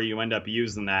exactly where you end up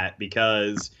using that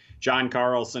because John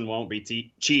Carlson won't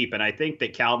be cheap. And I think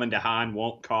that Calvin DeHaan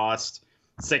won't cost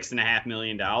 $6.5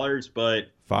 million, but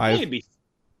maybe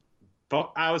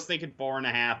I was thinking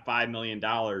 $4.5–5 million,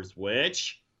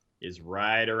 which is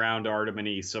right around Artem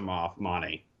Anisimov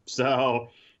money. So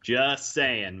just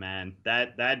saying, man,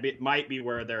 that might be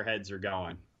where their heads are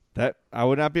going. That I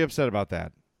would not be upset about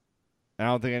that. I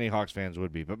don't think any Hawks fans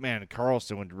would be. But man,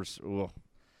 Carlson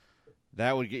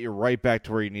that would get you right back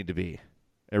to where you need to be.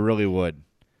 It really would.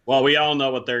 Well, we all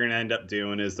know what they're going to end up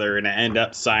doing is they're going to end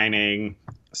up signing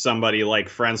somebody like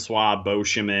Francois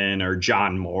Beauchemin or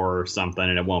John Moore or something,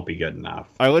 and it won't be good enough.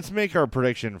 All right, let's make our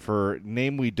prediction for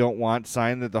name we don't want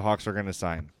signed that the Hawks are going to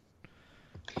sign.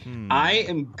 I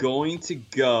am going to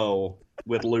go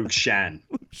with Luke Schenn.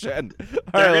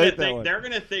 They're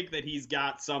going to think that he's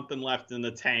got something left in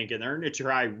the tank, and they're going to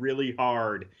try really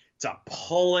hard to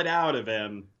pull it out of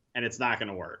him, and it's not going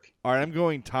to work. All right, I'm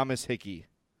going Thomas Hickey.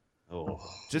 Oh,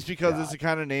 just because it's the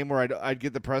kind of name where I'd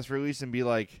get the press release and be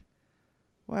like,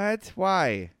 what?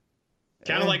 Why?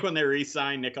 Kind of like when they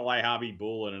re-signed Nikolai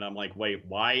Habibulin, and I'm like, wait,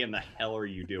 why in the hell are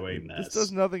you doing this? This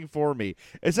does nothing for me.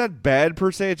 It's not bad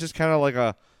per se. It's just kind of like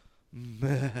a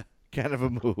kind of a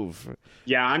move.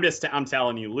 Yeah, I'm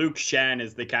telling you, Luke Schenn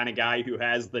is the kind of guy who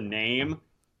has the name,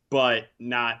 but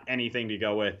not anything to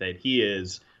go with it. He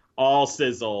is all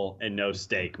sizzle and no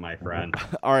steak, my friend.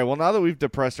 All right, well, now that we've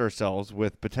depressed ourselves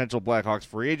with potential Blackhawks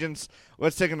free agents,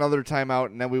 let's take another timeout,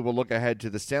 and then we will look ahead to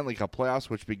the Stanley Cup playoffs,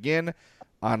 which begin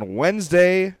on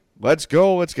Wednesday. Let's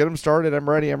go. Let's get them started. I'm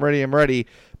ready.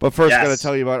 But first, I got to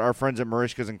tell you about our friends at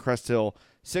Marishka's in Crest Hill,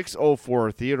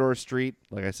 604 Theodore Street,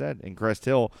 like I said, in Crest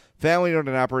Hill. Family owned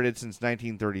and operated since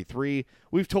 1933.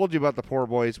 We've told you about the poor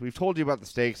boys. We've told you about the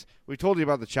steaks. We've told you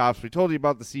about the chops. We told you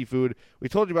about the seafood. We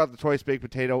told you about the twice baked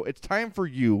potato. It's time for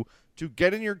you to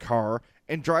get in your car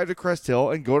and drive to Crest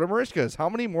Hill and go to Marishka's. How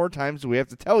many more times do we have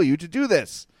to tell you to do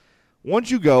this?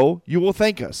 Once you go, you will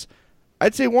thank us.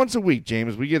 I'd say once a week,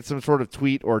 James, we get some sort of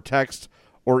tweet or text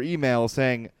or email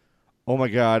saying, oh my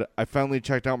God, I finally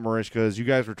checked out Marishka's. You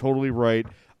guys were totally right.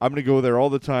 I'm going to go there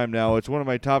all the time now. It's one of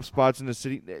my top spots in the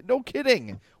city. No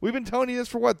kidding. We've been telling you this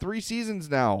for, 3 seasons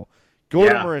now. Go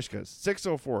to Marishka's,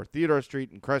 604 Theodore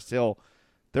Street in Crest Hill.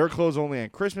 They're closed only on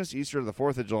Christmas, Easter, the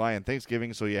 4th of July, and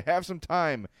Thanksgiving, so you have some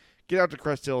time. Get out to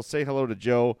Crest Hill, say hello to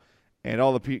Joe and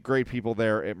all the great people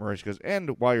there at Marishka's.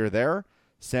 And while you're there,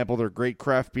 sample their great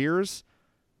craft beers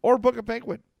or book a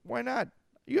banquet. Why not?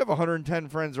 You have 110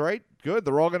 friends, right? Good.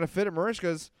 They're all going to fit at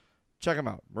Marishka's. Check them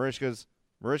out.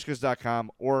 Marishkas.com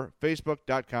or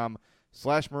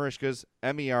Facebook.com/Marishkas,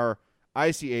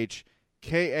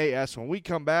 MERICHKAS. When we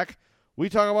come back, we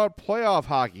talk about playoff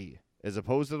hockey as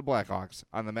opposed to the Blackhawks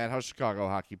on the Madhouse Chicago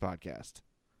Hockey Podcast.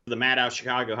 The Madhouse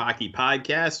Chicago Hockey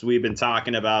Podcast, we've been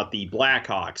talking about the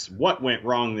Blackhawks, what went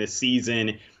wrong this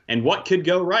season, and what could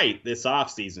go right this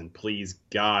offseason. Please,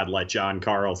 God, let John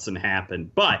Carlson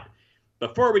happen. But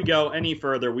before we go any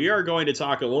further, we are going to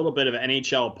talk a little bit of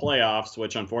NHL playoffs,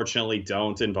 which unfortunately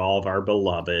don't involve our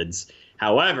beloveds.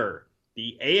 However,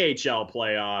 the AHL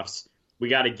playoffs, we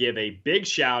got to give a big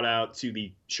shout out to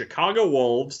the Chicago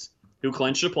Wolves, who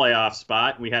clinched a playoff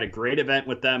spot. We had a great event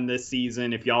with them this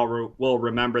season, if y'all will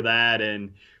remember that,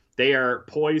 and they are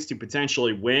poised to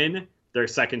potentially win their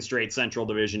second straight Central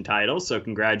Division title, so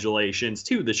congratulations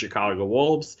to the Chicago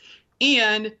Wolves.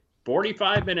 And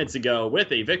 45 minutes ago,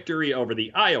 with a victory over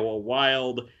the Iowa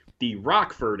Wild, the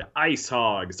Rockford Ice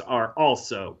Hogs are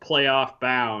also playoff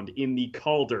bound in the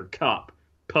Calder Cup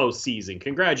postseason.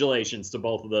 Congratulations to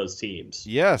both of those teams.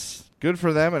 Yes, good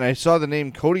for them. And I saw the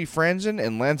name Cody Franzen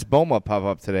and Lance Boma pop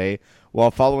up today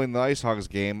while following the Ice Hogs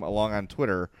game along on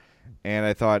Twitter. And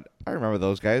I thought, I remember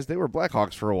those guys. They were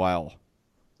Blackhawks for a while.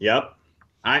 Yep.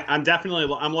 I'm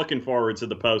looking forward to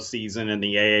the postseason in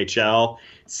the AHL.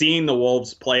 Seeing the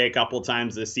Wolves play a couple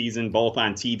times this season, both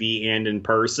on TV and in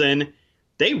person,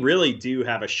 they really do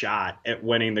have a shot at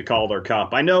winning the Calder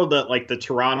Cup. I know that like the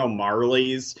Toronto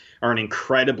Marlies are an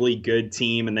incredibly good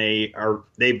team, and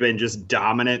they've been just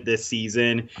dominant this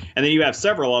season. And then you have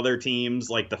several other teams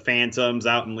like the Phantoms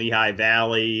out in Lehigh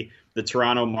Valley, the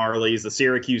Toronto Marlies, the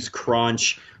Syracuse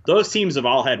Crunch. Those teams have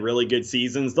all had really good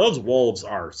seasons. Those Wolves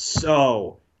are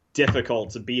so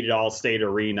difficult to beat at Allstate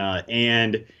Arena,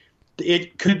 and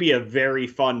it could be a very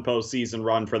fun postseason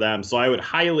run for them. So I would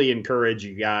highly encourage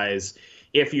you guys,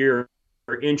 if you're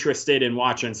interested in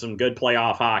watching some good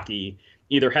playoff hockey,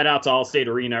 either head out to Allstate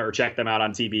Arena or check them out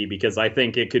on TV, because I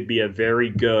think it could be a very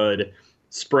good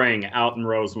spring out in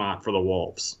Rosemont for the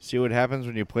Wolves. See what happens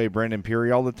when you play Brandon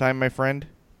Peary all the time, my friend?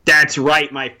 That's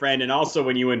right, my friend. And also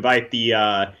when you invite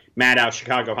the Madhouse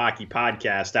Chicago Hockey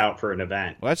Podcast out for an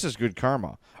event. Well, that's just good karma.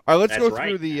 All right, let's go right.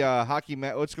 through the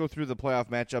let's go through the playoff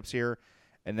matchups here,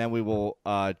 and then we will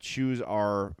choose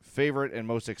our favorite and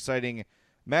most exciting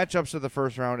matchups of the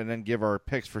first round, and then give our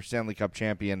picks for Stanley Cup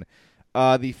champion.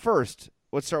 Let's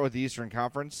start with the Eastern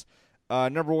Conference.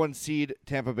 Number 1 seed,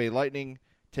 Tampa Bay Lightning,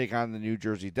 take on the New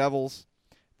Jersey Devils.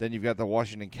 Then you've got the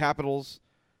Washington Capitals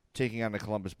taking on the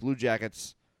Columbus Blue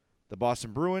Jackets, the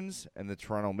Boston Bruins and the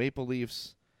Toronto Maple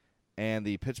Leafs, and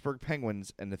the Pittsburgh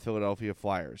Penguins and the Philadelphia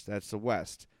Flyers. That's the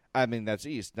West. That's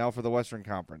East. Now for the Western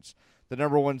Conference. The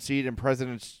number 1 seed and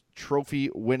President's Trophy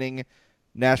winning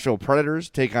Nashville Predators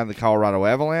take on the Colorado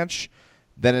Avalanche.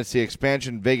 Then it's the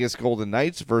expansion Vegas Golden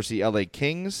Knights versus the LA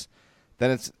Kings.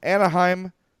 Then it's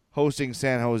Anaheim hosting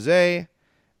San Jose.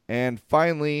 And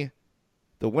finally,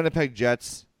 the Winnipeg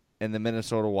Jets and the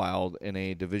Minnesota Wild in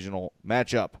a divisional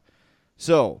matchup.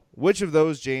 So, which of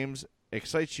those, James,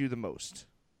 excites you the most?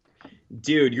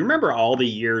 Dude, you remember all the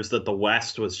years that the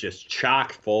West was just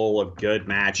chock full of good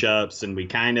matchups and we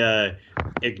kind of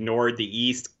ignored the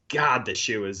East? God, the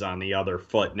shoe is on the other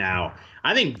foot now.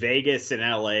 I think Vegas and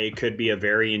LA could be a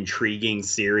very intriguing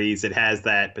series. It has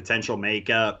that potential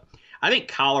makeup. I think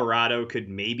Colorado could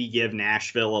maybe give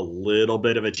Nashville a little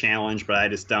bit of a challenge, but I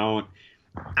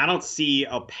don't see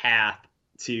a path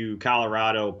to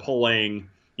Colorado pulling,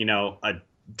 a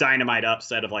dynamite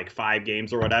upset of like 5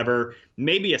 games or whatever.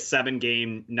 Maybe a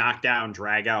 7-game knockdown,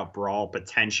 drag-out brawl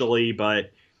potentially,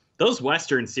 but those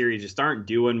Western series just aren't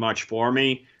doing much for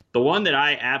me. The one that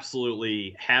I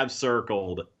absolutely have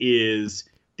circled is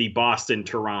the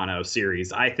Boston-Toronto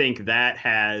series. I think that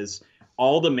has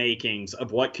all the makings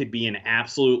of what could be an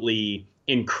absolutely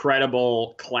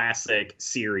incredible classic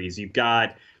series. You've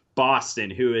got Boston,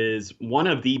 who is one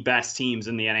of the best teams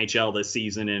in the NHL this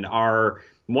season and are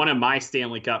one of my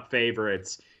Stanley Cup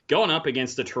favorites, going up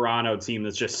against a Toronto team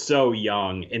that's just so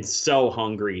young and so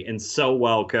hungry and so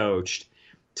well coached.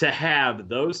 To have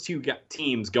those two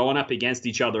teams going up against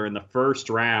each other in the first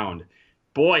round,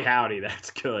 boy, howdy, that's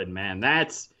good, man.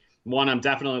 That's one I'm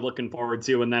definitely looking forward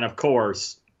to. And then, of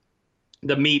course,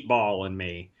 the meatball in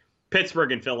me.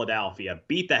 Pittsburgh and Philadelphia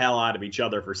beat the hell out of each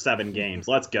other for 7 games.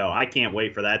 Let's go. I can't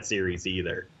wait for that series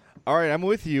either. All right, I'm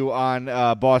with you on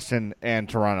Boston and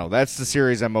Toronto. That's the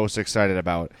series I'm most excited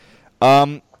about.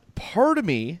 Part of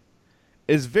me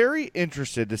is very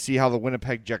interested to see how the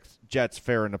Winnipeg Jets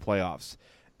fare in the playoffs.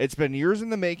 It's been years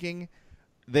in the making.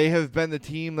 They have been the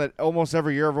team that almost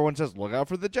every year everyone says, look out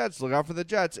for the Jets, look out for the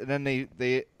Jets, and then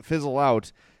they fizzle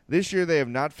out. This year they have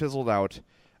not fizzled out.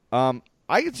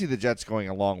 I can see the Jets going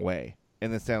a long way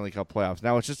in the Stanley Cup playoffs.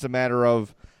 Now it's just a matter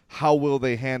of how will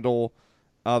they handle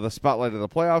the spotlight of the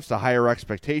playoffs, the higher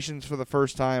expectations for the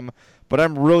first time. But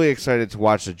I'm really excited to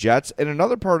watch the Jets. And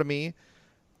another part of me,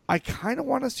 I kind of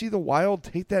want to see the Wild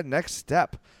take that next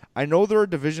step. I know they're a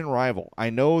division rival. I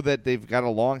know that they've got a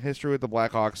long history with the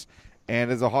Blackhawks, and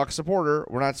as a Hawks supporter,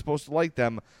 we're not supposed to like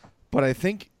them. But I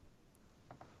think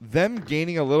them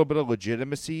gaining a little bit of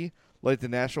legitimacy like the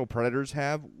Nashville Predators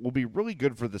have will be really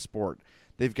good for the sport.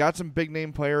 They've got some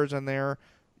big-name players on there,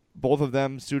 both of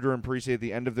them, Suter and Parise, at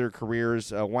the end of their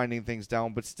careers, winding things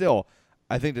down. But still,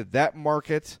 I think that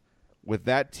market with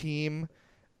that team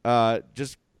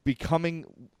just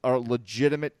becoming a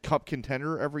legitimate cup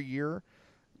contender every year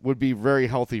would be very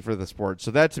healthy for the sport. So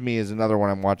that, to me, is another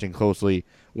one I'm watching closely,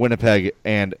 Winnipeg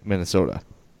and Minnesota.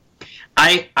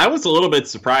 I was a little bit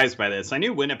surprised by this. I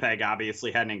knew Winnipeg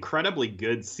obviously had an incredibly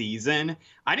good season.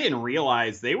 I didn't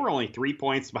realize they were only 3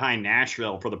 points behind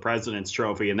Nashville for the President's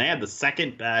Trophy, and they had the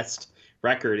second best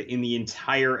record in the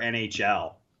entire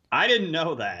NHL. I didn't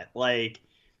know that. Like,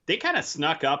 they kind of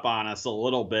snuck up on us a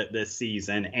little bit this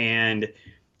season, and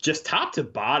just top to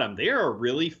bottom, they are a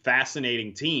really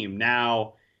fascinating team.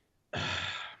 Now,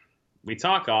 we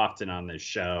talk often on this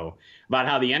show about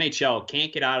how the NHL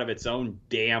can't get out of its own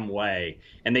damn way,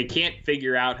 and they can't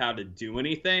figure out how to do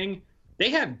anything. They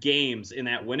have games in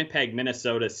that Winnipeg,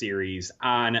 Minnesota series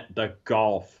on the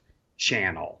Golf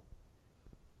Channel.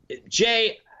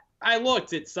 Jay, I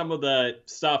looked at some of the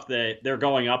stuff that they're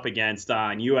going up against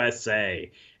on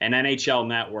USA and NHL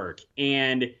Network,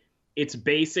 and it's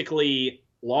basically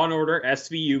Law & Order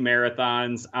SVU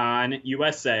marathons on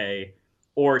USA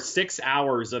or 6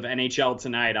 hours of NHL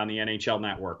Tonight on the NHL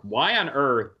Network. Why on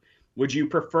earth would you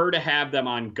prefer to have them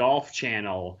on Golf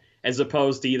Channel as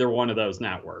opposed to either one of those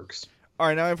networks? All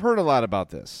right, now I've heard a lot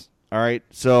about this. All right,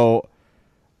 so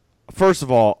first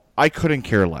of all, I couldn't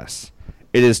care less.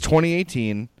 It is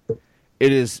 2018.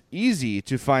 It is easy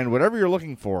to find whatever you're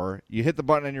looking for. You hit the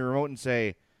button on your remote and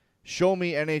say, show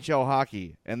me NHL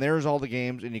hockey, and there's all the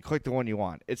games, and you click the one you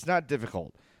want. It's not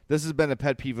difficult. This has been a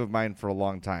pet peeve of mine for a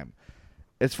long time.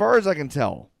 As far as I can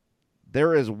tell,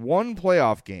 there is one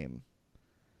playoff game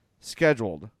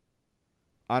scheduled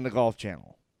on the Golf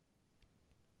Channel.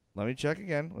 Let me check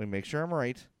again. Let me make sure I'm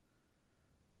right.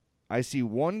 I see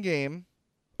one game.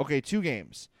 Okay, 2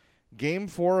 games. Game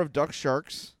 4 of Ducks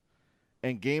Sharks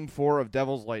and Game 4 of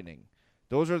Devils Lightning.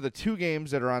 Those are the 2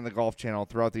 games that are on the Golf Channel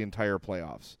throughout the entire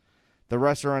playoffs. The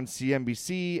rest are on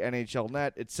CNBC, NHL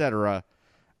Net, etc.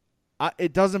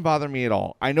 It doesn't bother me at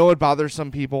all. I know it bothers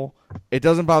some people. It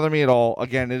doesn't bother me at all.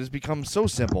 Again, it has become so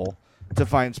simple to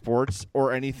find sports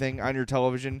or anything on your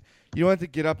television. You don't have to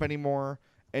get up anymore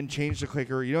and change the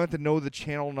clicker. You don't have to know the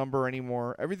channel number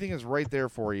anymore. Everything is right there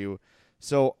for you.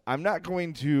 So I'm not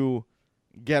going to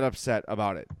get upset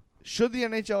about it. Should the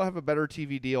NHL have a better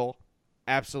TV deal?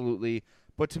 Absolutely.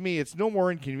 But to me, it's no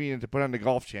more inconvenient to put on the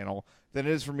Golf Channel than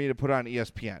it is for me to put on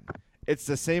ESPN. It's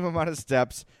the same amount of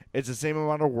steps. It's the same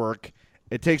amount of work.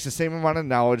 It takes the same amount of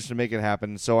knowledge to make it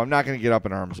happen. So I'm not going to get up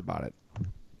in arms about it.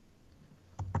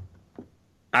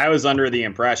 I was under the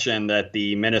impression that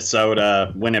the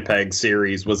Minnesota-Winnipeg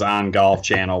series was on Golf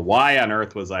Channel. Why on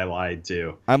earth was I lied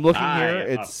to? I'm looking here.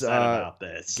 It's about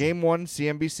this. Game 1,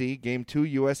 CNBC. Game 2,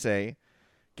 USA.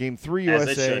 Game 3,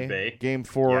 USA. As it should be. Game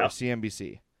 4, Yep.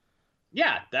 CNBC.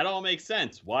 Yeah, that all makes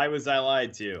sense. Why was I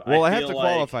lied to? Well, I have feel to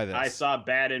like qualify this. I saw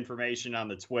bad information on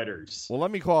the Twitters. Well,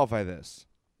 let me qualify this.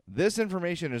 This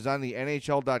information is on the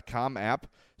NHL.com app,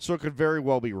 so it could very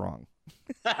well be wrong.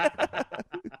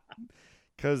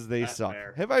 Because they That's suck.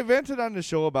 fair. Have I vented on the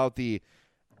show about the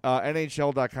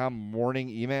NHL.com morning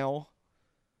email?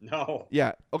 No.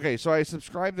 Yeah. Okay, so I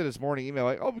subscribed to this morning email.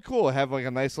 Like, oh, cool. I have like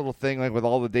a nice little thing like with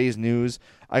all the day's news.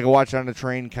 I can watch it on the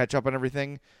train, catch up on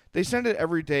everything. They send it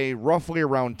every day, roughly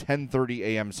around 10:30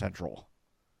 a.m. Central.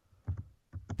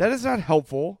 That is not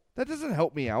helpful. That doesn't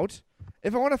help me out.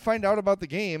 If I want to find out about the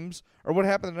games or what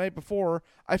happened the night before,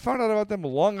 I found out about them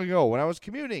long ago when I was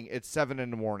commuting at 7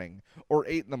 in the morning or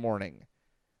 8 in the morning.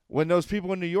 When those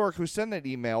people in New York who send that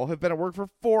email have been at work for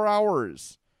 4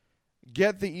 hours.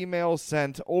 Get the email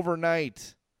sent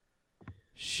overnight.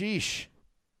 Sheesh.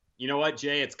 You know what,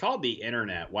 Jay? It's called the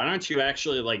internet. Why don't you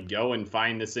actually go and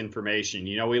find this information?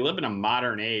 You know, we live in a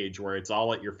modern age where it's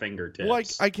all at your fingertips. Well,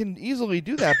 I can easily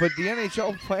do that, but the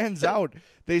NHL plans out.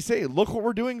 They say, look what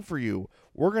we're doing for you.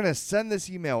 We're going to send this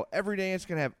email every day. It's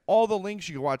going to have all the links.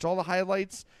 You can watch all the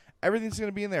highlights. Everything's going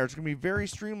to be in there. It's going to be very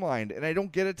streamlined, and I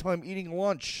don't get it till I'm eating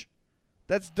lunch.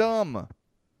 That's dumb.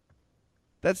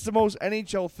 That's the most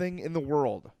NHL thing in the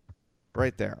world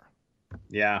right there.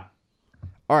 Yeah.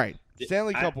 All right.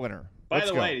 Stanley Cup winner. By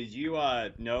the way, did you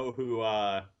know who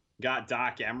got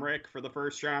Doc Emmerich for the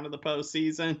first round of the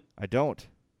postseason? I don't.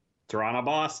 Toronto,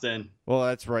 Boston. Well,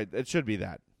 that's right. It should be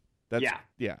that.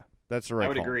 Yeah, that's the right I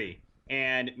would call. agree.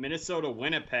 And Minnesota,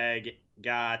 Winnipeg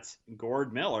got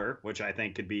Gord Miller, which I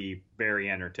think could be very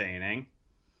entertaining.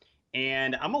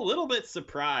 And I'm a little bit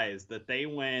surprised that they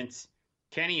went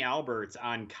Kenny Alberts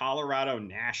on Colorado,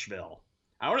 Nashville.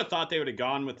 I would have thought they would have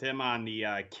gone with him on the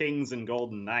Kings and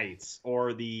Golden Knights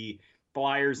or the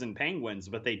Flyers and Penguins,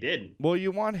 but they didn't. Well, you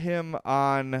want him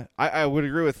on – I would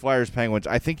agree with Flyers, Penguins.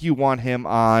 I think you want him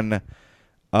on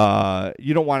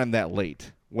you don't want him that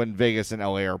late when Vegas and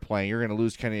LA are playing. You're going to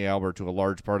lose Kenny Albert to a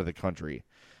large part of the country.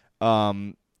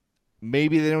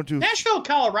 Maybe they don't do – Nashville,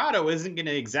 Colorado isn't going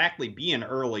to exactly be an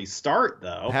early start,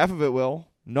 though. Half of it will.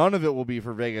 None of it will be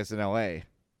for Vegas and LA.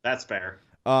 That's fair.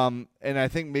 And I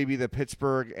think maybe the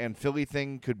Pittsburgh and Philly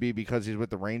thing could be because he's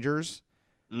with the Rangers.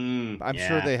 I'm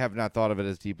sure they have not thought of it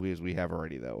as deeply as we have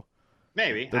already, though.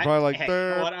 Maybe. They're probably like, you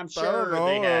know what? I'm sure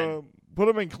they had. Put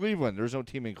him in Cleveland. There's no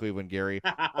team in Cleveland, Gary.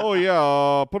 Oh,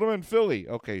 yeah, put him in Philly.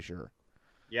 Okay, sure.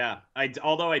 Yeah.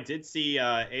 Although I did see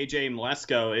AJ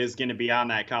Mlesko is going to be on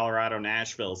that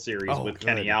Colorado-Nashville series with good.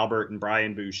 Kenny Albert and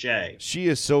Brian Boucher. She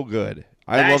is so good.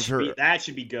 I loved her. That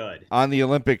should be good. On the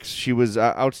Olympics, she was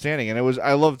outstanding. And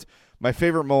I loved my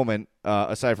favorite moment,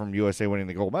 aside from USA winning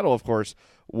the gold medal, of course,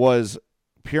 was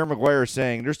Pierre Maguire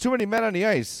saying, "There's too many men on the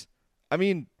ice. I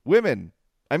mean, women.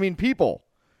 I mean, people."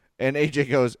 And AJ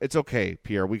goes, "It's okay,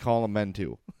 Pierre. We call them men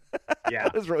too." Yeah.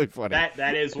 It was really funny.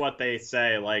 That is what they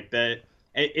say. Like that.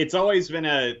 It's always been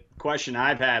a question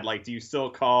I've had. Like, do you still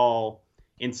call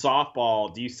in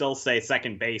softball? Do you still say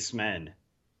second baseman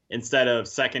instead of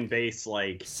second base?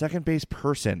 Like second base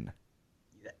person.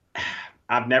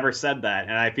 I've never said that,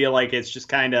 and I feel like it's just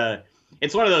kind of.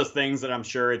 It's one of those things that I'm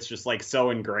sure it's just like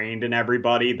so ingrained in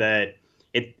everybody that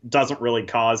it doesn't really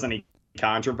cause any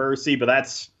controversy. But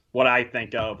that's what I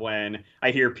think of when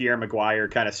I hear Pierre Maguire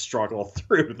kind of struggle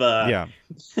through the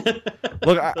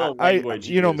Look, I language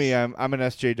know me, I'm an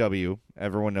SJW.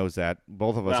 Everyone knows that.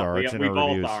 Both of us are. We both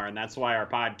reviews. Are, and that's why our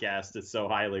podcast is so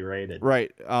highly rated.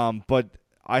 Right. But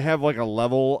I have like a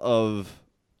level of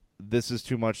this is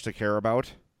too much to care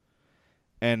about,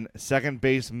 and second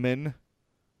baseman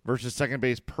versus second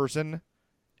base person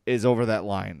is over that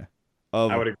line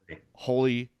of I would agree.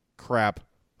 Holy crap,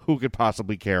 who could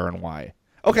possibly care and why?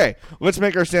 Okay, let's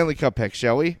make our Stanley Cup pick,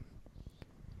 shall we?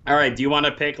 All right, do you want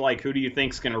to pick, like, who do you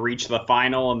think's going to reach the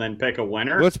final and then pick a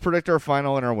winner? Let's predict our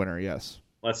final and our winner, yes.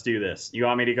 Let's do this. You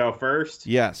want me to go first?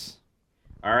 Yes.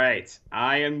 All right,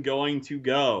 I am going to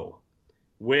go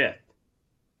with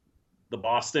the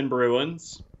Boston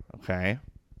Bruins. Okay.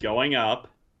 Going up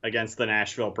against the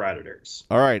Nashville Predators.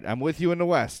 All right, I'm with you in the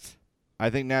West.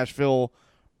 I think Nashville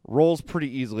rolls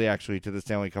pretty easily, actually, to the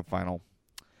Stanley Cup final.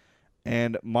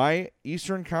 And my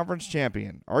Eastern Conference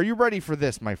champion. Are you ready for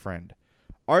this, my friend?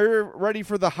 Are you ready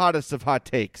for the hottest of hot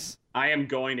takes? I am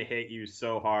going to hit you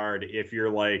so hard if you're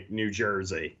like New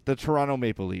Jersey. The Toronto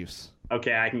Maple Leafs.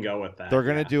 Okay, I can go with that. They're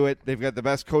going to do it. They've got the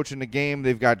best coach in the game.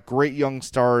 They've got great young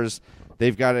stars.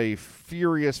 They've got a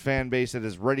furious fan base that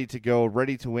is ready to go,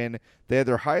 ready to win. They had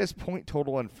their highest point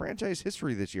total in franchise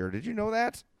history this year. Did you know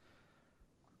that?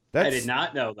 I did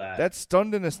not know that. That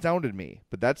stunned and astounded me,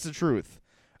 but that's the truth.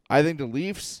 I think the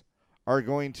Leafs are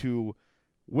going to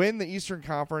win the Eastern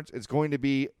Conference. It's going to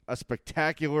be a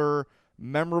spectacular,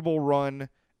 memorable run,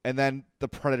 and then the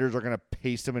Predators are going to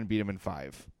pace them and beat them in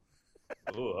 5.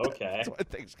 Ooh, okay. That's what I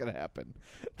think's going to happen.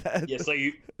 Yeah, so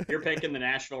you're picking the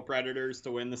Nashville Predators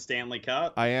to win the Stanley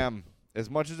Cup? I am. As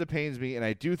much as it pains me, and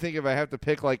I do think if I have to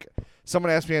pick, like,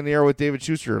 someone asked me on the air with David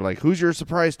Schuster, like, who's your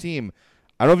surprise team?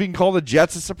 I don't know if you can call the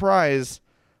Jets a surprise,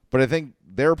 but I think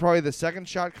they're probably the second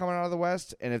shot coming out of the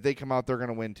West, and if they come out, they're going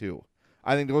to win too.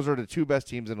 I think those are the two best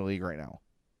teams in the league right now.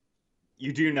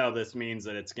 You do know this means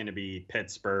that it's going to be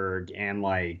Pittsburgh and,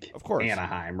 like, of course,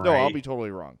 Anaheim, right? No, I'll be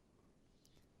totally wrong.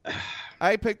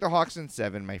 I picked the Hawks in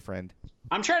 7, my friend.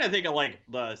 I'm trying to think of, like,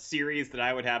 the series that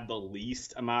I would have the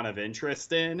least amount of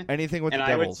interest in. Anything with the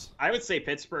Devils. I would say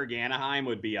Pittsburgh-Anaheim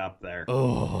would be up there.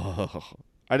 Oh.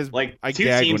 I two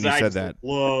gagged teams when you said that.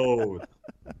 Loathe.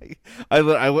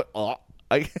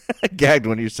 I gagged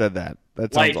when you said that.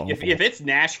 That sounds awful. If it's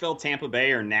Nashville, Tampa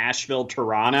Bay, or Nashville,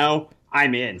 Toronto,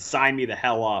 I'm in. Sign me the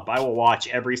hell up. I will watch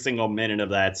every single minute of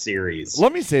that series.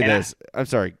 Let me say this. I'm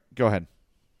sorry. Go ahead.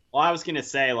 Well, I was going to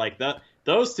say, like,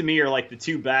 those to me are, like, the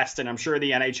two best, and I'm sure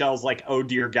the NHL is like, oh,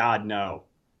 dear God, no.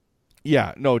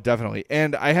 Yeah, no, definitely.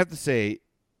 And I have to say,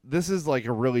 this is, like,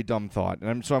 a really dumb thought,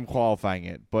 and I'm qualifying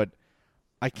it, but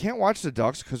I can't watch the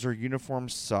Ducks because their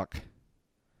uniforms suck.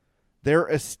 They're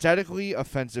aesthetically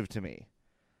offensive to me.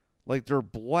 Like, they're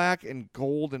black and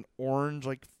gold and orange.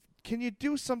 Like, can you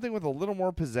do something with a little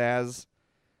more pizzazz?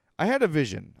 I had a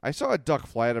vision. I saw a duck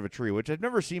fly out of a tree, which I've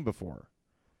never seen before.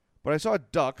 But I saw a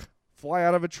duck fly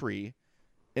out of a tree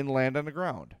and land on the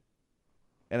ground.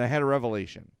 And I had a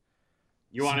revelation.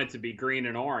 You want it to be green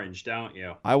and orange, don't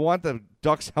you? I want the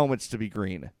Ducks' helmets to be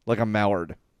green, like a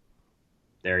mallard.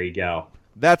 There you go.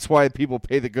 That's why people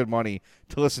pay the good money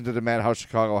to listen to the Madhouse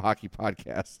Chicago Hockey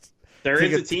Podcast. There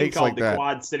is a team called the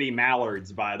Quad City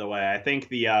Mallards, by the way. I think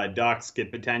the Ducks could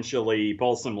potentially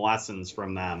pull some lessons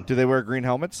from them. Do they wear green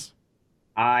helmets?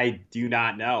 I do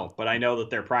not know, but I know that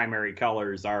their primary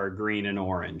colors are green and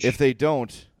orange. If they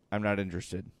don't, I'm not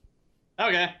interested.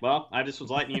 Okay, well, I just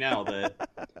was letting you know that,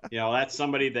 that's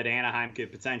somebody that Anaheim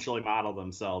could potentially model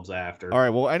themselves after. All right,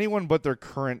 well, anyone but their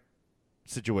current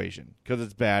situation, because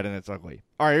it's bad and it's ugly.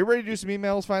 All right, are you ready to do some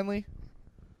emails finally?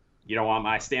 You don't want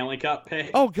my Stanley Cup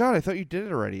pick? Oh, God, I thought you did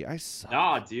it already. I suck.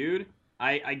 No, dude.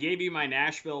 I gave you my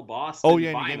Nashville-Boston Oh, yeah,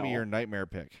 and final. you gave me your nightmare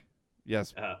pick.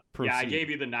 Yes. Yeah, Proceed. I gave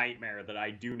you the nightmare that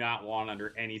I do not want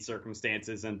under any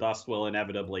circumstances and thus will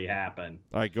inevitably happen.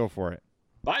 All right, go for it.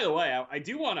 By the way, I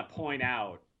do want to point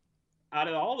out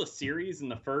of all the series in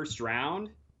the first round,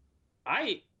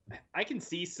 I can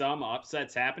see some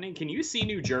upsets happening. Can you see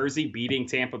New Jersey beating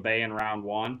Tampa Bay in round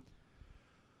one?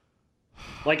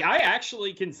 Like, I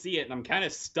actually can see it, and I'm kind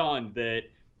of stunned that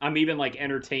I'm even, like,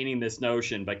 entertaining this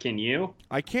notion, but can you?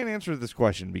 I can't answer this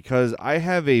question because I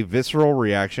have a visceral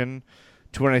reaction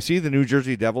to when I see the New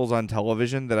Jersey Devils on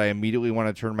television that I immediately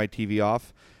want to turn my TV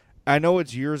off. I know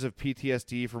it's years of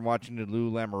PTSD from watching the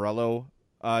Lou Lamoriello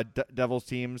Devils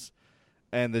teams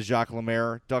and the Jacques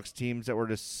Lemaire Ducks teams that were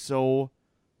just so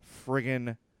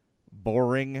friggin'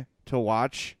 boring to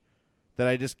watch that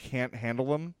I just can't handle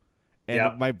them.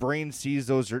 And my brain sees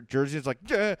those jerseys like,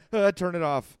 turn it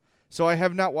off. So I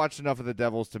have not watched enough of the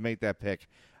Devils to make that pick.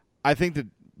 I think that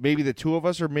maybe the two of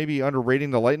us are maybe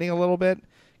underrating the Lightning a little bit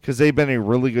because they've been a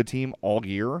really good team all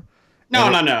year.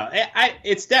 No.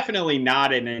 It's definitely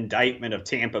not an indictment of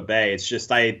Tampa Bay. It's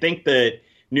just I think that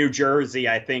New Jersey,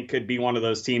 I think, could be one of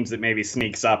those teams that maybe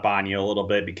sneaks up on you a little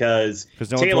bit because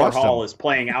Taylor Hall is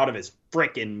playing out of his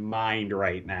freaking mind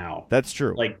right now. That's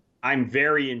true. Like, I'm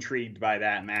very intrigued by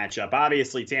that matchup.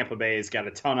 Obviously, Tampa Bay has got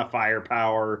a ton of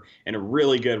firepower and a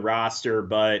really good roster,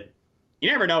 but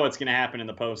you never know what's going to happen in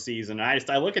the postseason.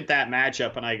 I look at that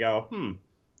matchup and I go,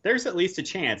 there's at least a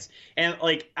chance. And,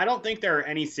 like, I don't think there are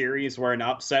any series where an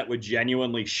upset would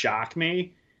genuinely shock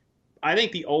me. I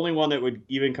think the only one that would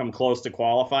even come close to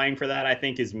qualifying for that, I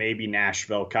think, is maybe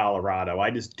Nashville, Colorado.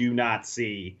 I just do not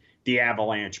see the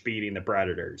Avalanche beating the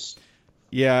Predators.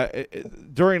 Yeah,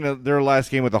 during their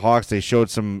last game with the Hawks, they showed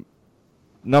some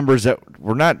numbers that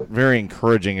were not very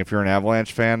encouraging if you're an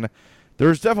Avalanche fan.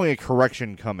 There's definitely a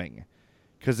correction coming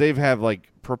because they've had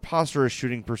like preposterous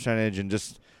shooting percentage and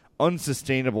just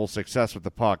unsustainable success with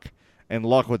the puck and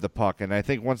luck with the puck. And I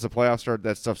think once the playoffs start,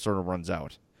 that stuff sort of runs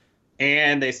out.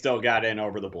 And they still got in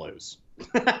over the Blues.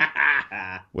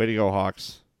 Way to go,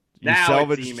 Hawks. Now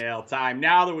it's email time.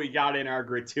 Now that we got in our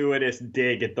gratuitous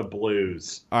dig at the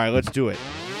Blues. All right, let's do it.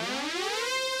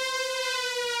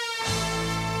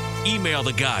 Email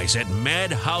the guys at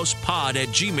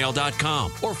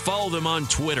madhousepod@gmail.com or follow them on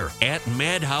Twitter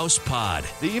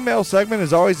 @madhousepod. The email segment,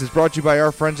 as always, is brought to you by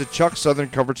our friends at Chuck's Southern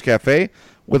Comforts Cafe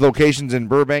with locations in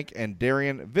Burbank and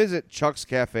Darien. Visit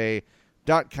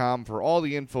chuckscafe.com for all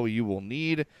the info you will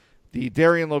need. The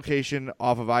Darien location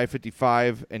off of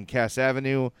I-55 and Cass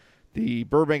Avenue. The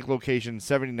Burbank location,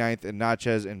 79th and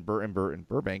Natchez in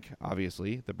Burbank,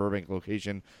 obviously. The Burbank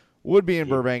location would be in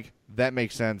Burbank. That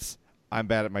makes sense. I'm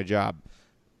bad at my job.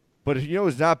 But if you know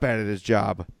who's not bad at his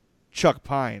job, Chuck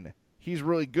Pine. He's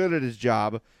really good at his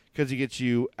job because he gets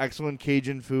you excellent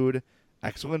Cajun food,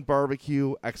 excellent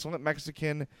barbecue, excellent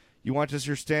Mexican. You want just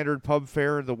your standard pub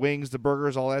fare, the wings, the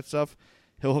burgers, all that stuff.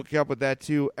 He'll hook you up with that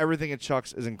too. Everything at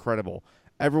Chuck's is incredible.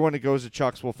 Everyone that goes to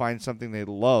Chuck's will find something they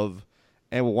love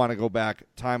and will want to go back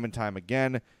time and time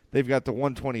again. They've got the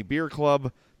 120 Beer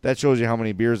Club. That shows you how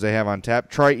many beers they have on tap.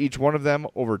 Try each one of them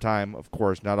over time, of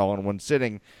course, not all in one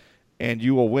sitting, and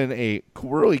you will win a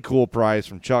really cool prize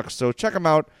from Chuck's. So check them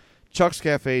out,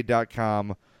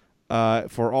 chuckscafe.com,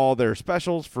 for all their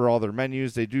specials, for all their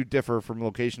menus. They do differ from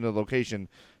location to location,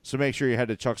 so make sure you head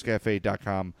to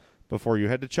chuckscafe.com before you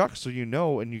head to Chuck's so you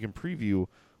know and you can preview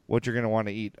what you're going to want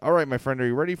to eat. All right, my friend, are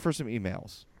you ready for some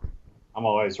emails? I'm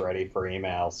always ready for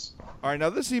emails. All right,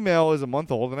 now this email is a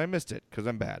month old, and I missed it because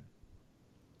I'm bad.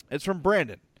 It's from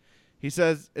Brandon. He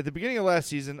says, at the beginning of last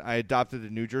season, I adopted the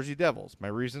New Jersey Devils. My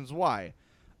reasons why.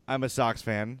 I'm a Sox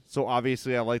fan, so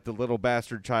obviously I like the little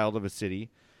bastard child of a city.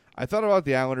 I thought about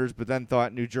the Islanders, but then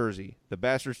thought New Jersey, the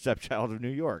bastard stepchild of New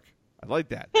York. I like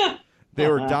that. They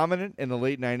were dominant in the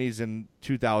late 90s and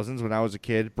 2000s when I was a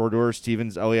kid. Brodeur,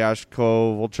 Stevens, Elias,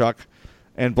 Kovalchuk,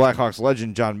 and Blackhawks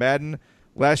legend John Madden.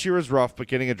 Last year was rough, but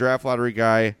getting a draft lottery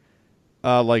guy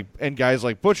and guys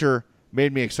like Butcher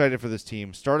made me excited for this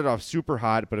team. Started off super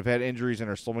hot, but have had injuries and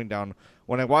are slowing down.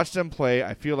 When I watch them play,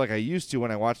 I feel like I used to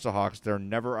when I watch the Hawks. They're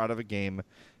never out of a game.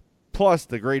 Plus,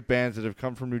 the great bands that have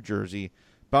come from New Jersey.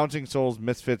 Bouncing Souls,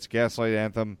 Misfits, Gaslight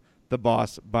Anthem, The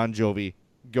Boss, Bon Jovi.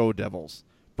 Go Devils.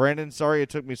 Brandon, sorry it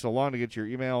took me so long to get your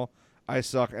email. I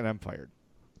suck and I'm fired.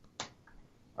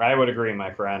 I would agree,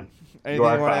 my friend. Anything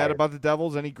you want to add about the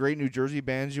Devils? Any great New Jersey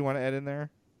bands you want to add in there?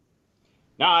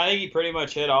 No, I think he pretty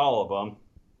much hit all of them.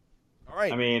 All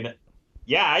right. I mean,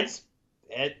 yeah,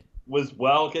 it was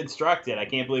well constructed. I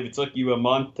can't believe it took you a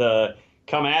month to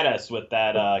come at us with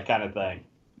that kind of thing.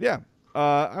 Yeah,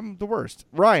 I'm the worst.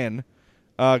 Ryan,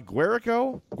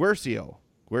 Guercio.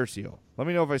 Let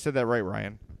me know if I said that right,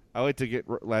 Ryan. I like to get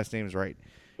last names right.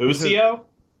 Ucio?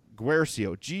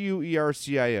 Guercio,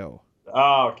 Guercio.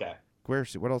 Oh, okay.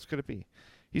 Guercio, what else could it be?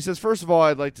 He says, first of all,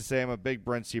 I'd like to say I'm a big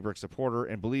Brent Seabrook supporter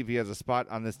and believe he has a spot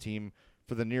on this team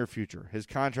for the near future. His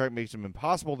contract makes him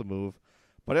impossible to move,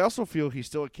 but I also feel he's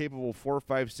still a capable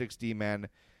 4-5-6 man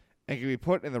and can be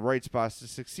put in the right spots to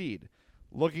succeed.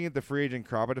 Looking at the free agent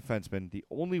crop of defensemen, the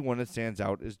only one that stands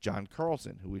out is John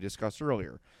Carlson, who we discussed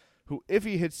earlier, who, if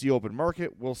he hits the open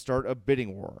market, will start a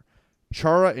bidding war.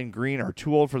 Chara and Green are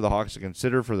too old for the Hawks to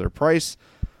consider for their price.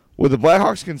 Would the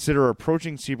Blackhawks consider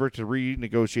approaching Seabrook to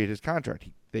renegotiate his contract?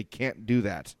 They can't do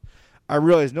that. I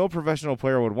realize no professional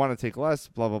player would want to take less,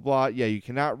 blah, blah, blah. Yeah, you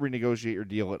cannot renegotiate your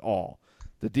deal at all.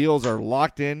 The deals are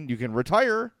locked in. You can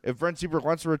retire. If Brent Seabrook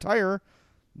wants to retire,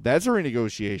 that's a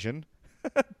renegotiation.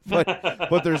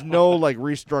 but there's no like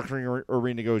restructuring or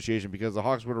renegotiation because the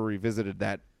Hawks would have revisited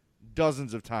that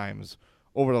dozens of times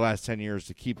over the last 10 years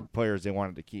to keep players they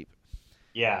wanted to keep.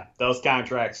 Yeah, those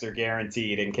contracts are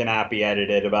guaranteed and cannot be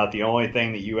edited. About the only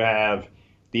thing that you have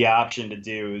the option to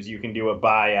do is you can do a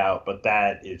buyout, but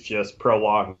that is just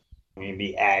prolonging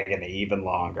the agony even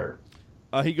longer.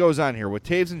 He goes on here. With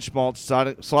Taves and Schmaltz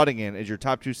slotting in as your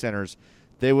top two centers,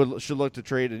 they should look to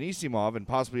trade Anisimov and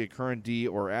possibly a current D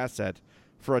or asset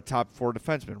for a top four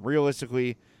defenseman.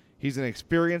 Realistically, he's an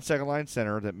experienced second-line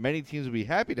center that many teams would be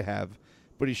happy to have,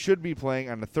 but he should be playing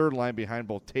on the third line behind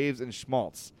both Taves and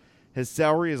Schmaltz. His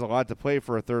salary is a lot to play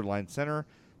for a third-line center.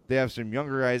 They have some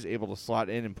younger guys able to slot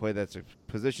in and play that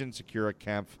position, Secura,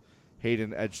 Kempf,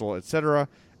 Hayden, Edgel, etc.,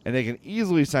 and they can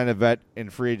easily sign a vet in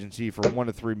free agency for $1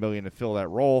 to $3 million to fill that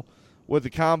role. With the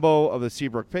combo of the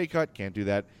Seabrook pay cut, can't do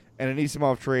that, and an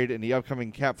Anisimov trade and the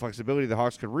upcoming cap flexibility, the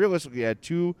Hawks could realistically add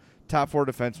two top four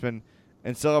defensemen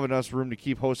and still have enough room to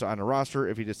keep Hossa on the roster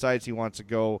if he decides he wants to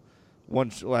go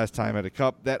one last time at a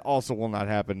cup. That also will not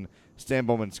happen. Stan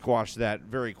Bowman squashed that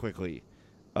very quickly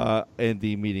in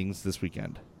the meetings this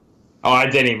weekend. Oh, I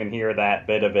didn't even hear that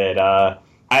bit of it. I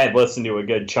had listened to a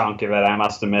good chunk of it. I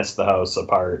must have missed the Hossa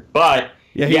part. But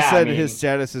yeah, he said his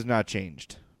status has not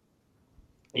changed.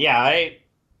 Yeah, I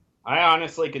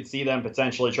honestly could see them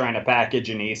potentially trying to package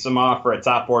Anisimov for a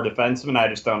top four defenseman. I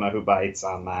just don't know who bites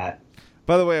on that.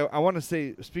 By the way, I want to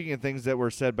say, speaking of things that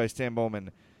were said by Stan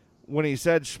Bowman, when he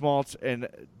said Schmaltz and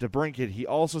DeBrincat, he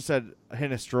also said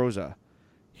Hinostroza.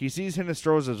 He sees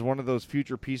Hinostroza as one of those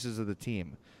future pieces of the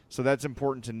team. So that's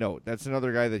important to note. That's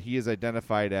another guy that he has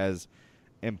identified as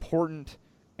important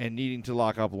and needing to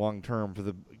lock up long-term for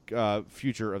the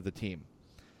future of the team.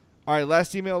 All right,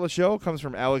 last email of the show comes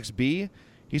from Alex B.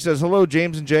 He says, hello,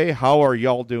 James and Jay. How are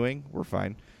y'all doing? We're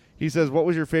fine. He says, what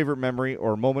was your favorite memory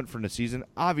or moment from the season?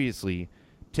 Obviously,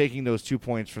 taking those 2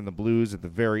 points from the Blues at the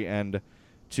very end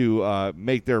to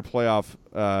make their playoff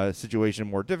situation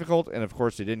more difficult. And, of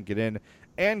course, they didn't get in.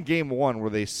 And Game 1 where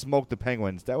they smoked the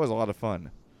Penguins. That was a lot of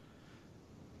fun.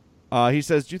 He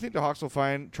says, do you think the Hawks will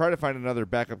try to find another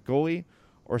backup goalie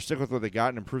or stick with what they got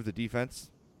and improve the defense?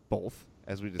 Both,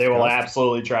 as we discussed. They will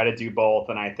absolutely try to do both,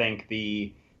 and I think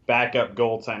the backup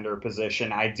goaltender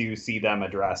position, I do see them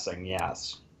addressing,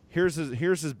 yes. Here's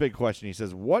his big question. He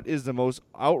says, what is the most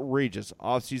outrageous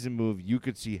offseason move you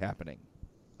could see happening?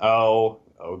 Oh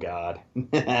God.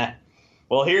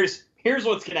 Well, here's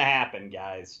what's going to happen,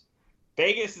 guys.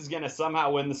 Vegas is going to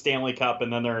somehow win the Stanley Cup,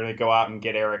 and then they're going to go out and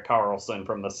get Erik Karlsson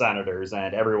from the Senators,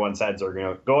 and everyone's heads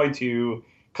are going to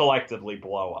collectively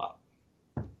blow up.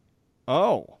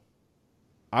 Oh.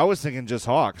 I was thinking just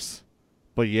Hawks.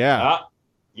 But yeah.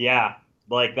 Yeah.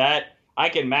 Like that. I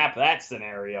can map that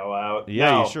scenario out.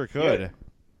 Yeah, you sure could. Yeah.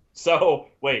 So,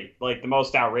 wait, like the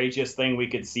most outrageous thing we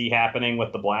could see happening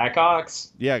with the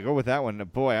Blackhawks? Yeah, go with that one.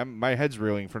 Boy, my head's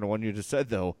reeling from the one you just said,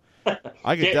 though.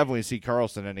 I could definitely see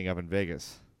Karlsson ending up in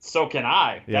Vegas. So can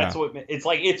I. Yeah. That's what it's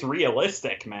like. It's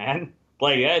realistic, man.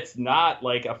 Like, it's not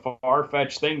like a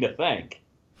far-fetched thing to think.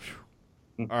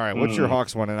 All right, what's your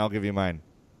Hawks one, and I'll give you mine.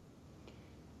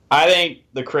 I think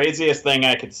the craziest thing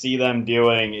I could see them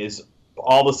doing is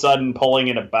all of a sudden pulling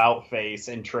an about face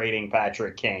and trading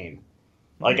Patrick Kane.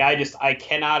 Like, I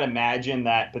cannot imagine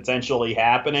that potentially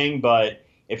happening, but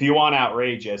if you want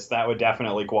outrageous, that would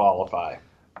definitely qualify.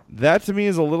 That, to me,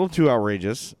 is a little too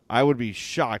outrageous. I would be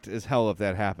shocked as hell if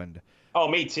that happened. Oh,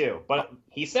 me too. But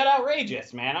he said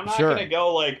outrageous, man. I'm not going to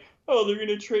go like, oh, they're going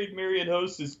to trade Marian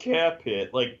Host's cap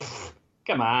hit. Like,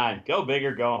 come on. Go big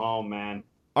or go home, man.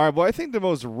 All right, well, I think the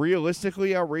most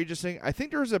realistically outrageous thing, I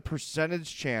think there's a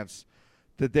percentage chance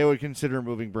that they would consider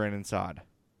moving Brandon Saad.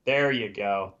 There you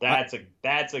go. That's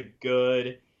a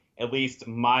good, at least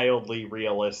mildly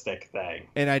realistic thing.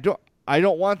 And I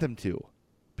don't want them to,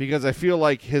 because I feel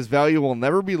like his value will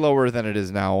never be lower than it is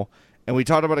now. And we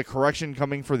talked about a correction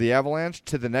coming for the Avalanche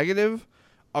to the negative.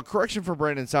 a correction for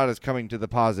Brandon Saad is coming to the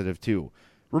positive, too.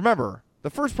 Remember, the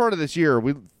first part of this year,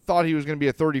 we thought he was going to be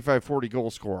a 35-40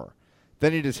 goal scorer.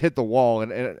 Then he just hit the wall,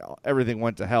 and everything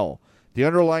went to hell. The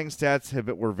underlying stats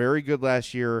were very good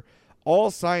last year.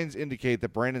 All signs indicate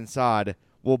that Brandon Saad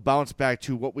will bounce back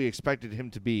to what we expected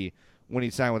him to be when he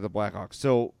signed with the Blackhawks.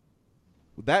 So,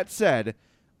 that said,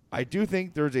 I do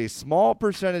think there's a small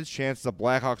percentage chance the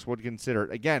Blackhawks would consider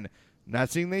it. Again, not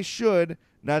saying they should,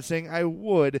 not saying I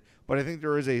would, but I think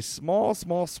there is a small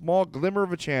glimmer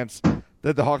of a chance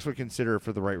that the Hawks would consider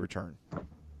for the right return.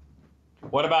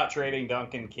 What about trading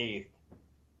Duncan Keith?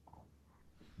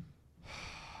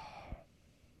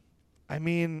 I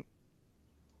mean,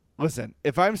 listen,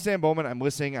 if I'm Stan Bowman, I'm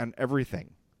listening on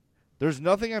everything. There's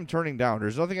nothing I'm turning down.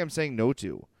 There's nothing I'm saying no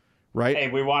to, right? Hey,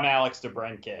 we want Alex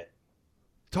DeBrincat.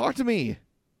 Talk to me.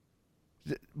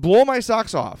 Blow my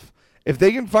socks off. If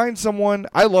they can find someone,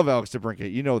 I love Alex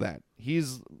DeBrincat. You know that.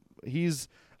 He's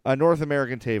a North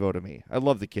American Tavo to me. I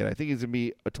love the kid. I think he's going to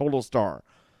be a total star.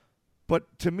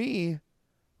 But to me,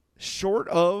 short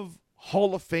of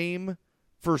Hall of Fame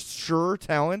for sure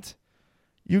talent,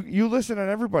 you listen on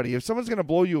everybody. If someone's going to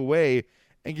blow you away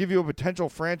and give you a potential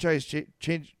franchise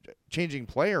changing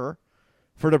player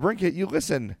for DeBrincat, you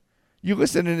listen. You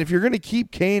listen, and if you're going to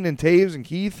keep Kane and Taves and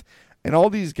Keith and all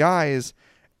these guys,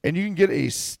 and you can get a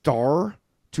star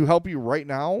to help you right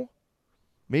now,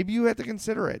 maybe you have to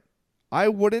consider it. I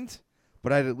wouldn't,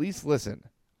 but I'd at least listen.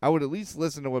 I would at least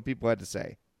listen to what people had to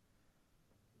say.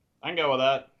 I can go with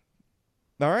that.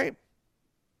 All right.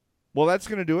 Well, that's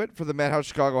going to do it for the Madhouse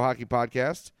Chicago Hockey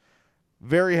Podcast.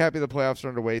 Very happy the playoffs are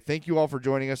underway. Thank you all for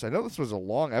joining us. I know this was a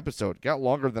long episode. It got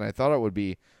longer than I thought it would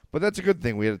be, but that's a good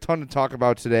thing. We had a ton to talk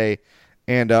about today.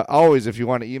 And always, if you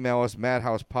want to email us,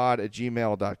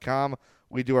 madhousepod@gmail.com.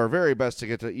 We do our very best to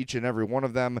get to each and every one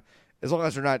of them, as long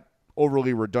as they're not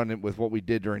overly redundant with what we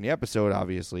did during the episode,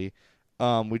 obviously.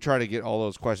 We try to get all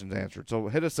those questions answered. So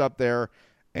hit us up there.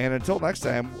 And until next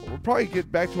time, we'll probably get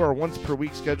back to our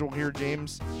once-per-week schedule here,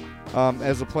 James,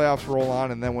 as the playoffs roll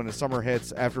on. And then when the summer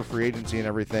hits, after free agency and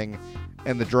everything,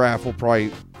 and the draft, we'll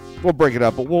break it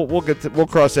up. But we'll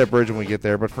cross that bridge when we get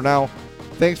there. But for now,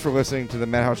 thanks for listening to the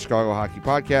Madhouse Chicago Hockey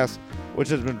Podcast, which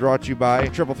has been brought to you by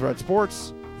Triple Threat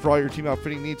Sports. For all your team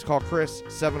outfitting needs, call Chris,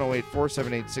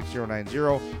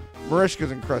 708-478-6090.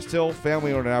 Marishka's in Crest Hill,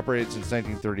 family owned and operated since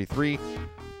 1933.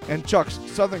 And Chuck's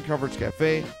Southern Comforts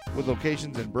Cafe, with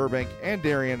locations in Burbank and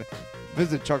Darien.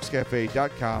 Visit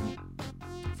chuckscafe.com.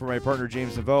 For my partner,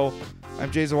 James Naveau,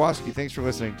 I'm Jay Zawoski. Thanks for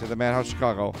listening to the Madhouse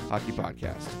Chicago Hockey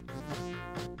Podcast.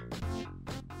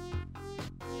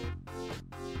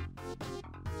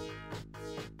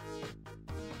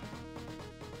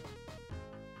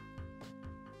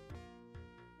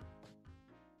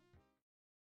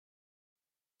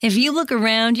 If you look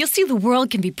around, you'll see the world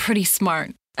can be pretty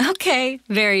smart. Okay,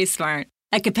 very smart.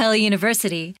 At Capella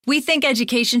University, we think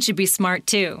education should be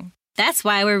smart too. That's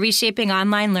why we're reshaping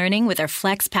online learning with our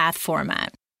FlexPath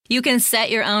format. You can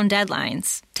set your own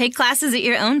deadlines, take classes at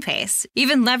your own pace,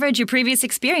 even leverage your previous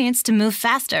experience to move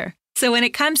faster. So when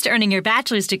it comes to earning your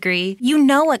bachelor's degree, you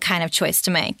know what kind of choice to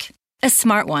make. A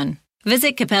smart one.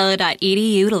 Visit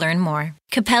capella.edu to learn more.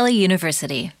 Capella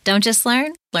University. Don't just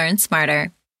learn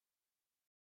smarter.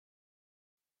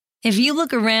 If you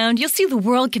look around, you'll see the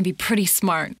world can be pretty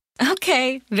smart.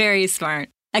 Okay, very smart.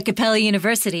 At Capella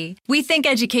University, we think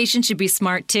education should be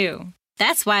smart too.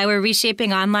 That's why we're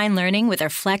reshaping online learning with our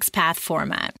FlexPath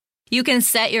format. You can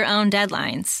set your own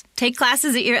deadlines, take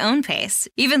classes at your own pace,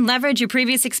 even leverage your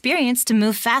previous experience to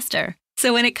move faster.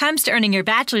 So when it comes to earning your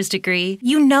bachelor's degree,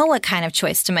 you know what kind of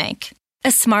choice to make. A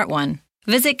smart one.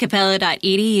 Visit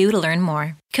capella.edu to learn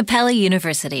more. Capella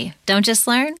University. Don't just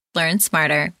learn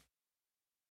smarter.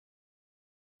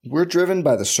 We're driven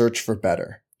by the search for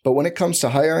better. But when it comes to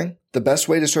hiring, the best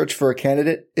way to search for a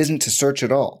candidate isn't to search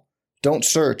at all. Don't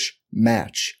search,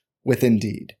 match with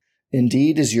Indeed.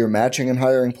 Indeed is your matching and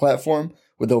hiring platform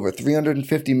with over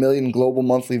 350 million global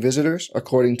monthly visitors,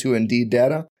 according to Indeed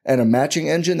data, and a matching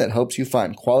engine that helps you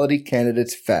find quality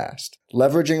candidates fast.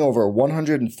 Leveraging over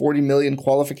 140 million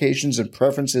qualifications and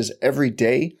preferences every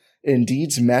day,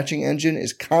 Indeed's matching engine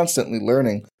is constantly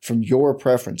learning from your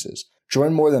preferences.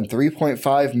 Join more than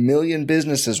 3.5 million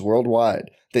businesses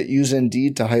worldwide that use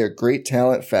Indeed to hire great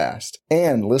talent fast.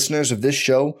 And listeners of this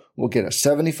show will get a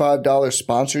 $75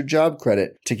 sponsored job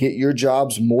credit to get your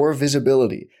jobs more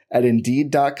visibility at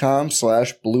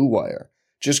Indeed.com/Blue Wire.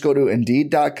 Just go to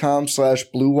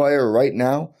Indeed.com/Blue Wire right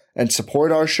now and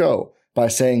support our show by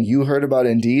saying you heard about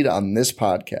Indeed on this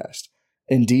podcast.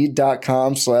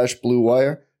 Indeed.com/Blue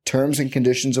Wire. Terms and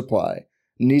conditions apply.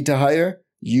 Need to hire?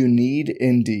 You need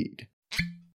Indeed.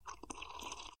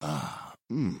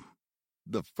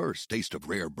 The first taste of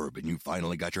rare bourbon you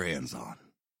finally got your hands on.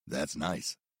 That's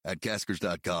nice. At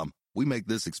Caskers.com, we make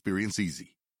this experience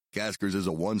easy. Caskers is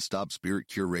a one-stop spirit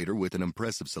curator with an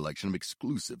impressive selection of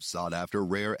exclusive, sought-after,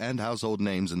 rare, and household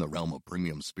names in the realm of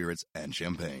premium spirits and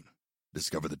champagne.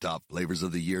 Discover the top flavors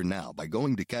of the year now by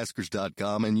going to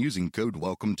Caskers.com and using code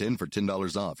WELCOME10 for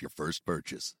 $10 off your first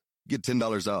purchase. Get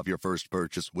 $10 off your first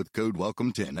purchase with code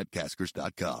WELCOME10 at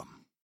Caskers.com.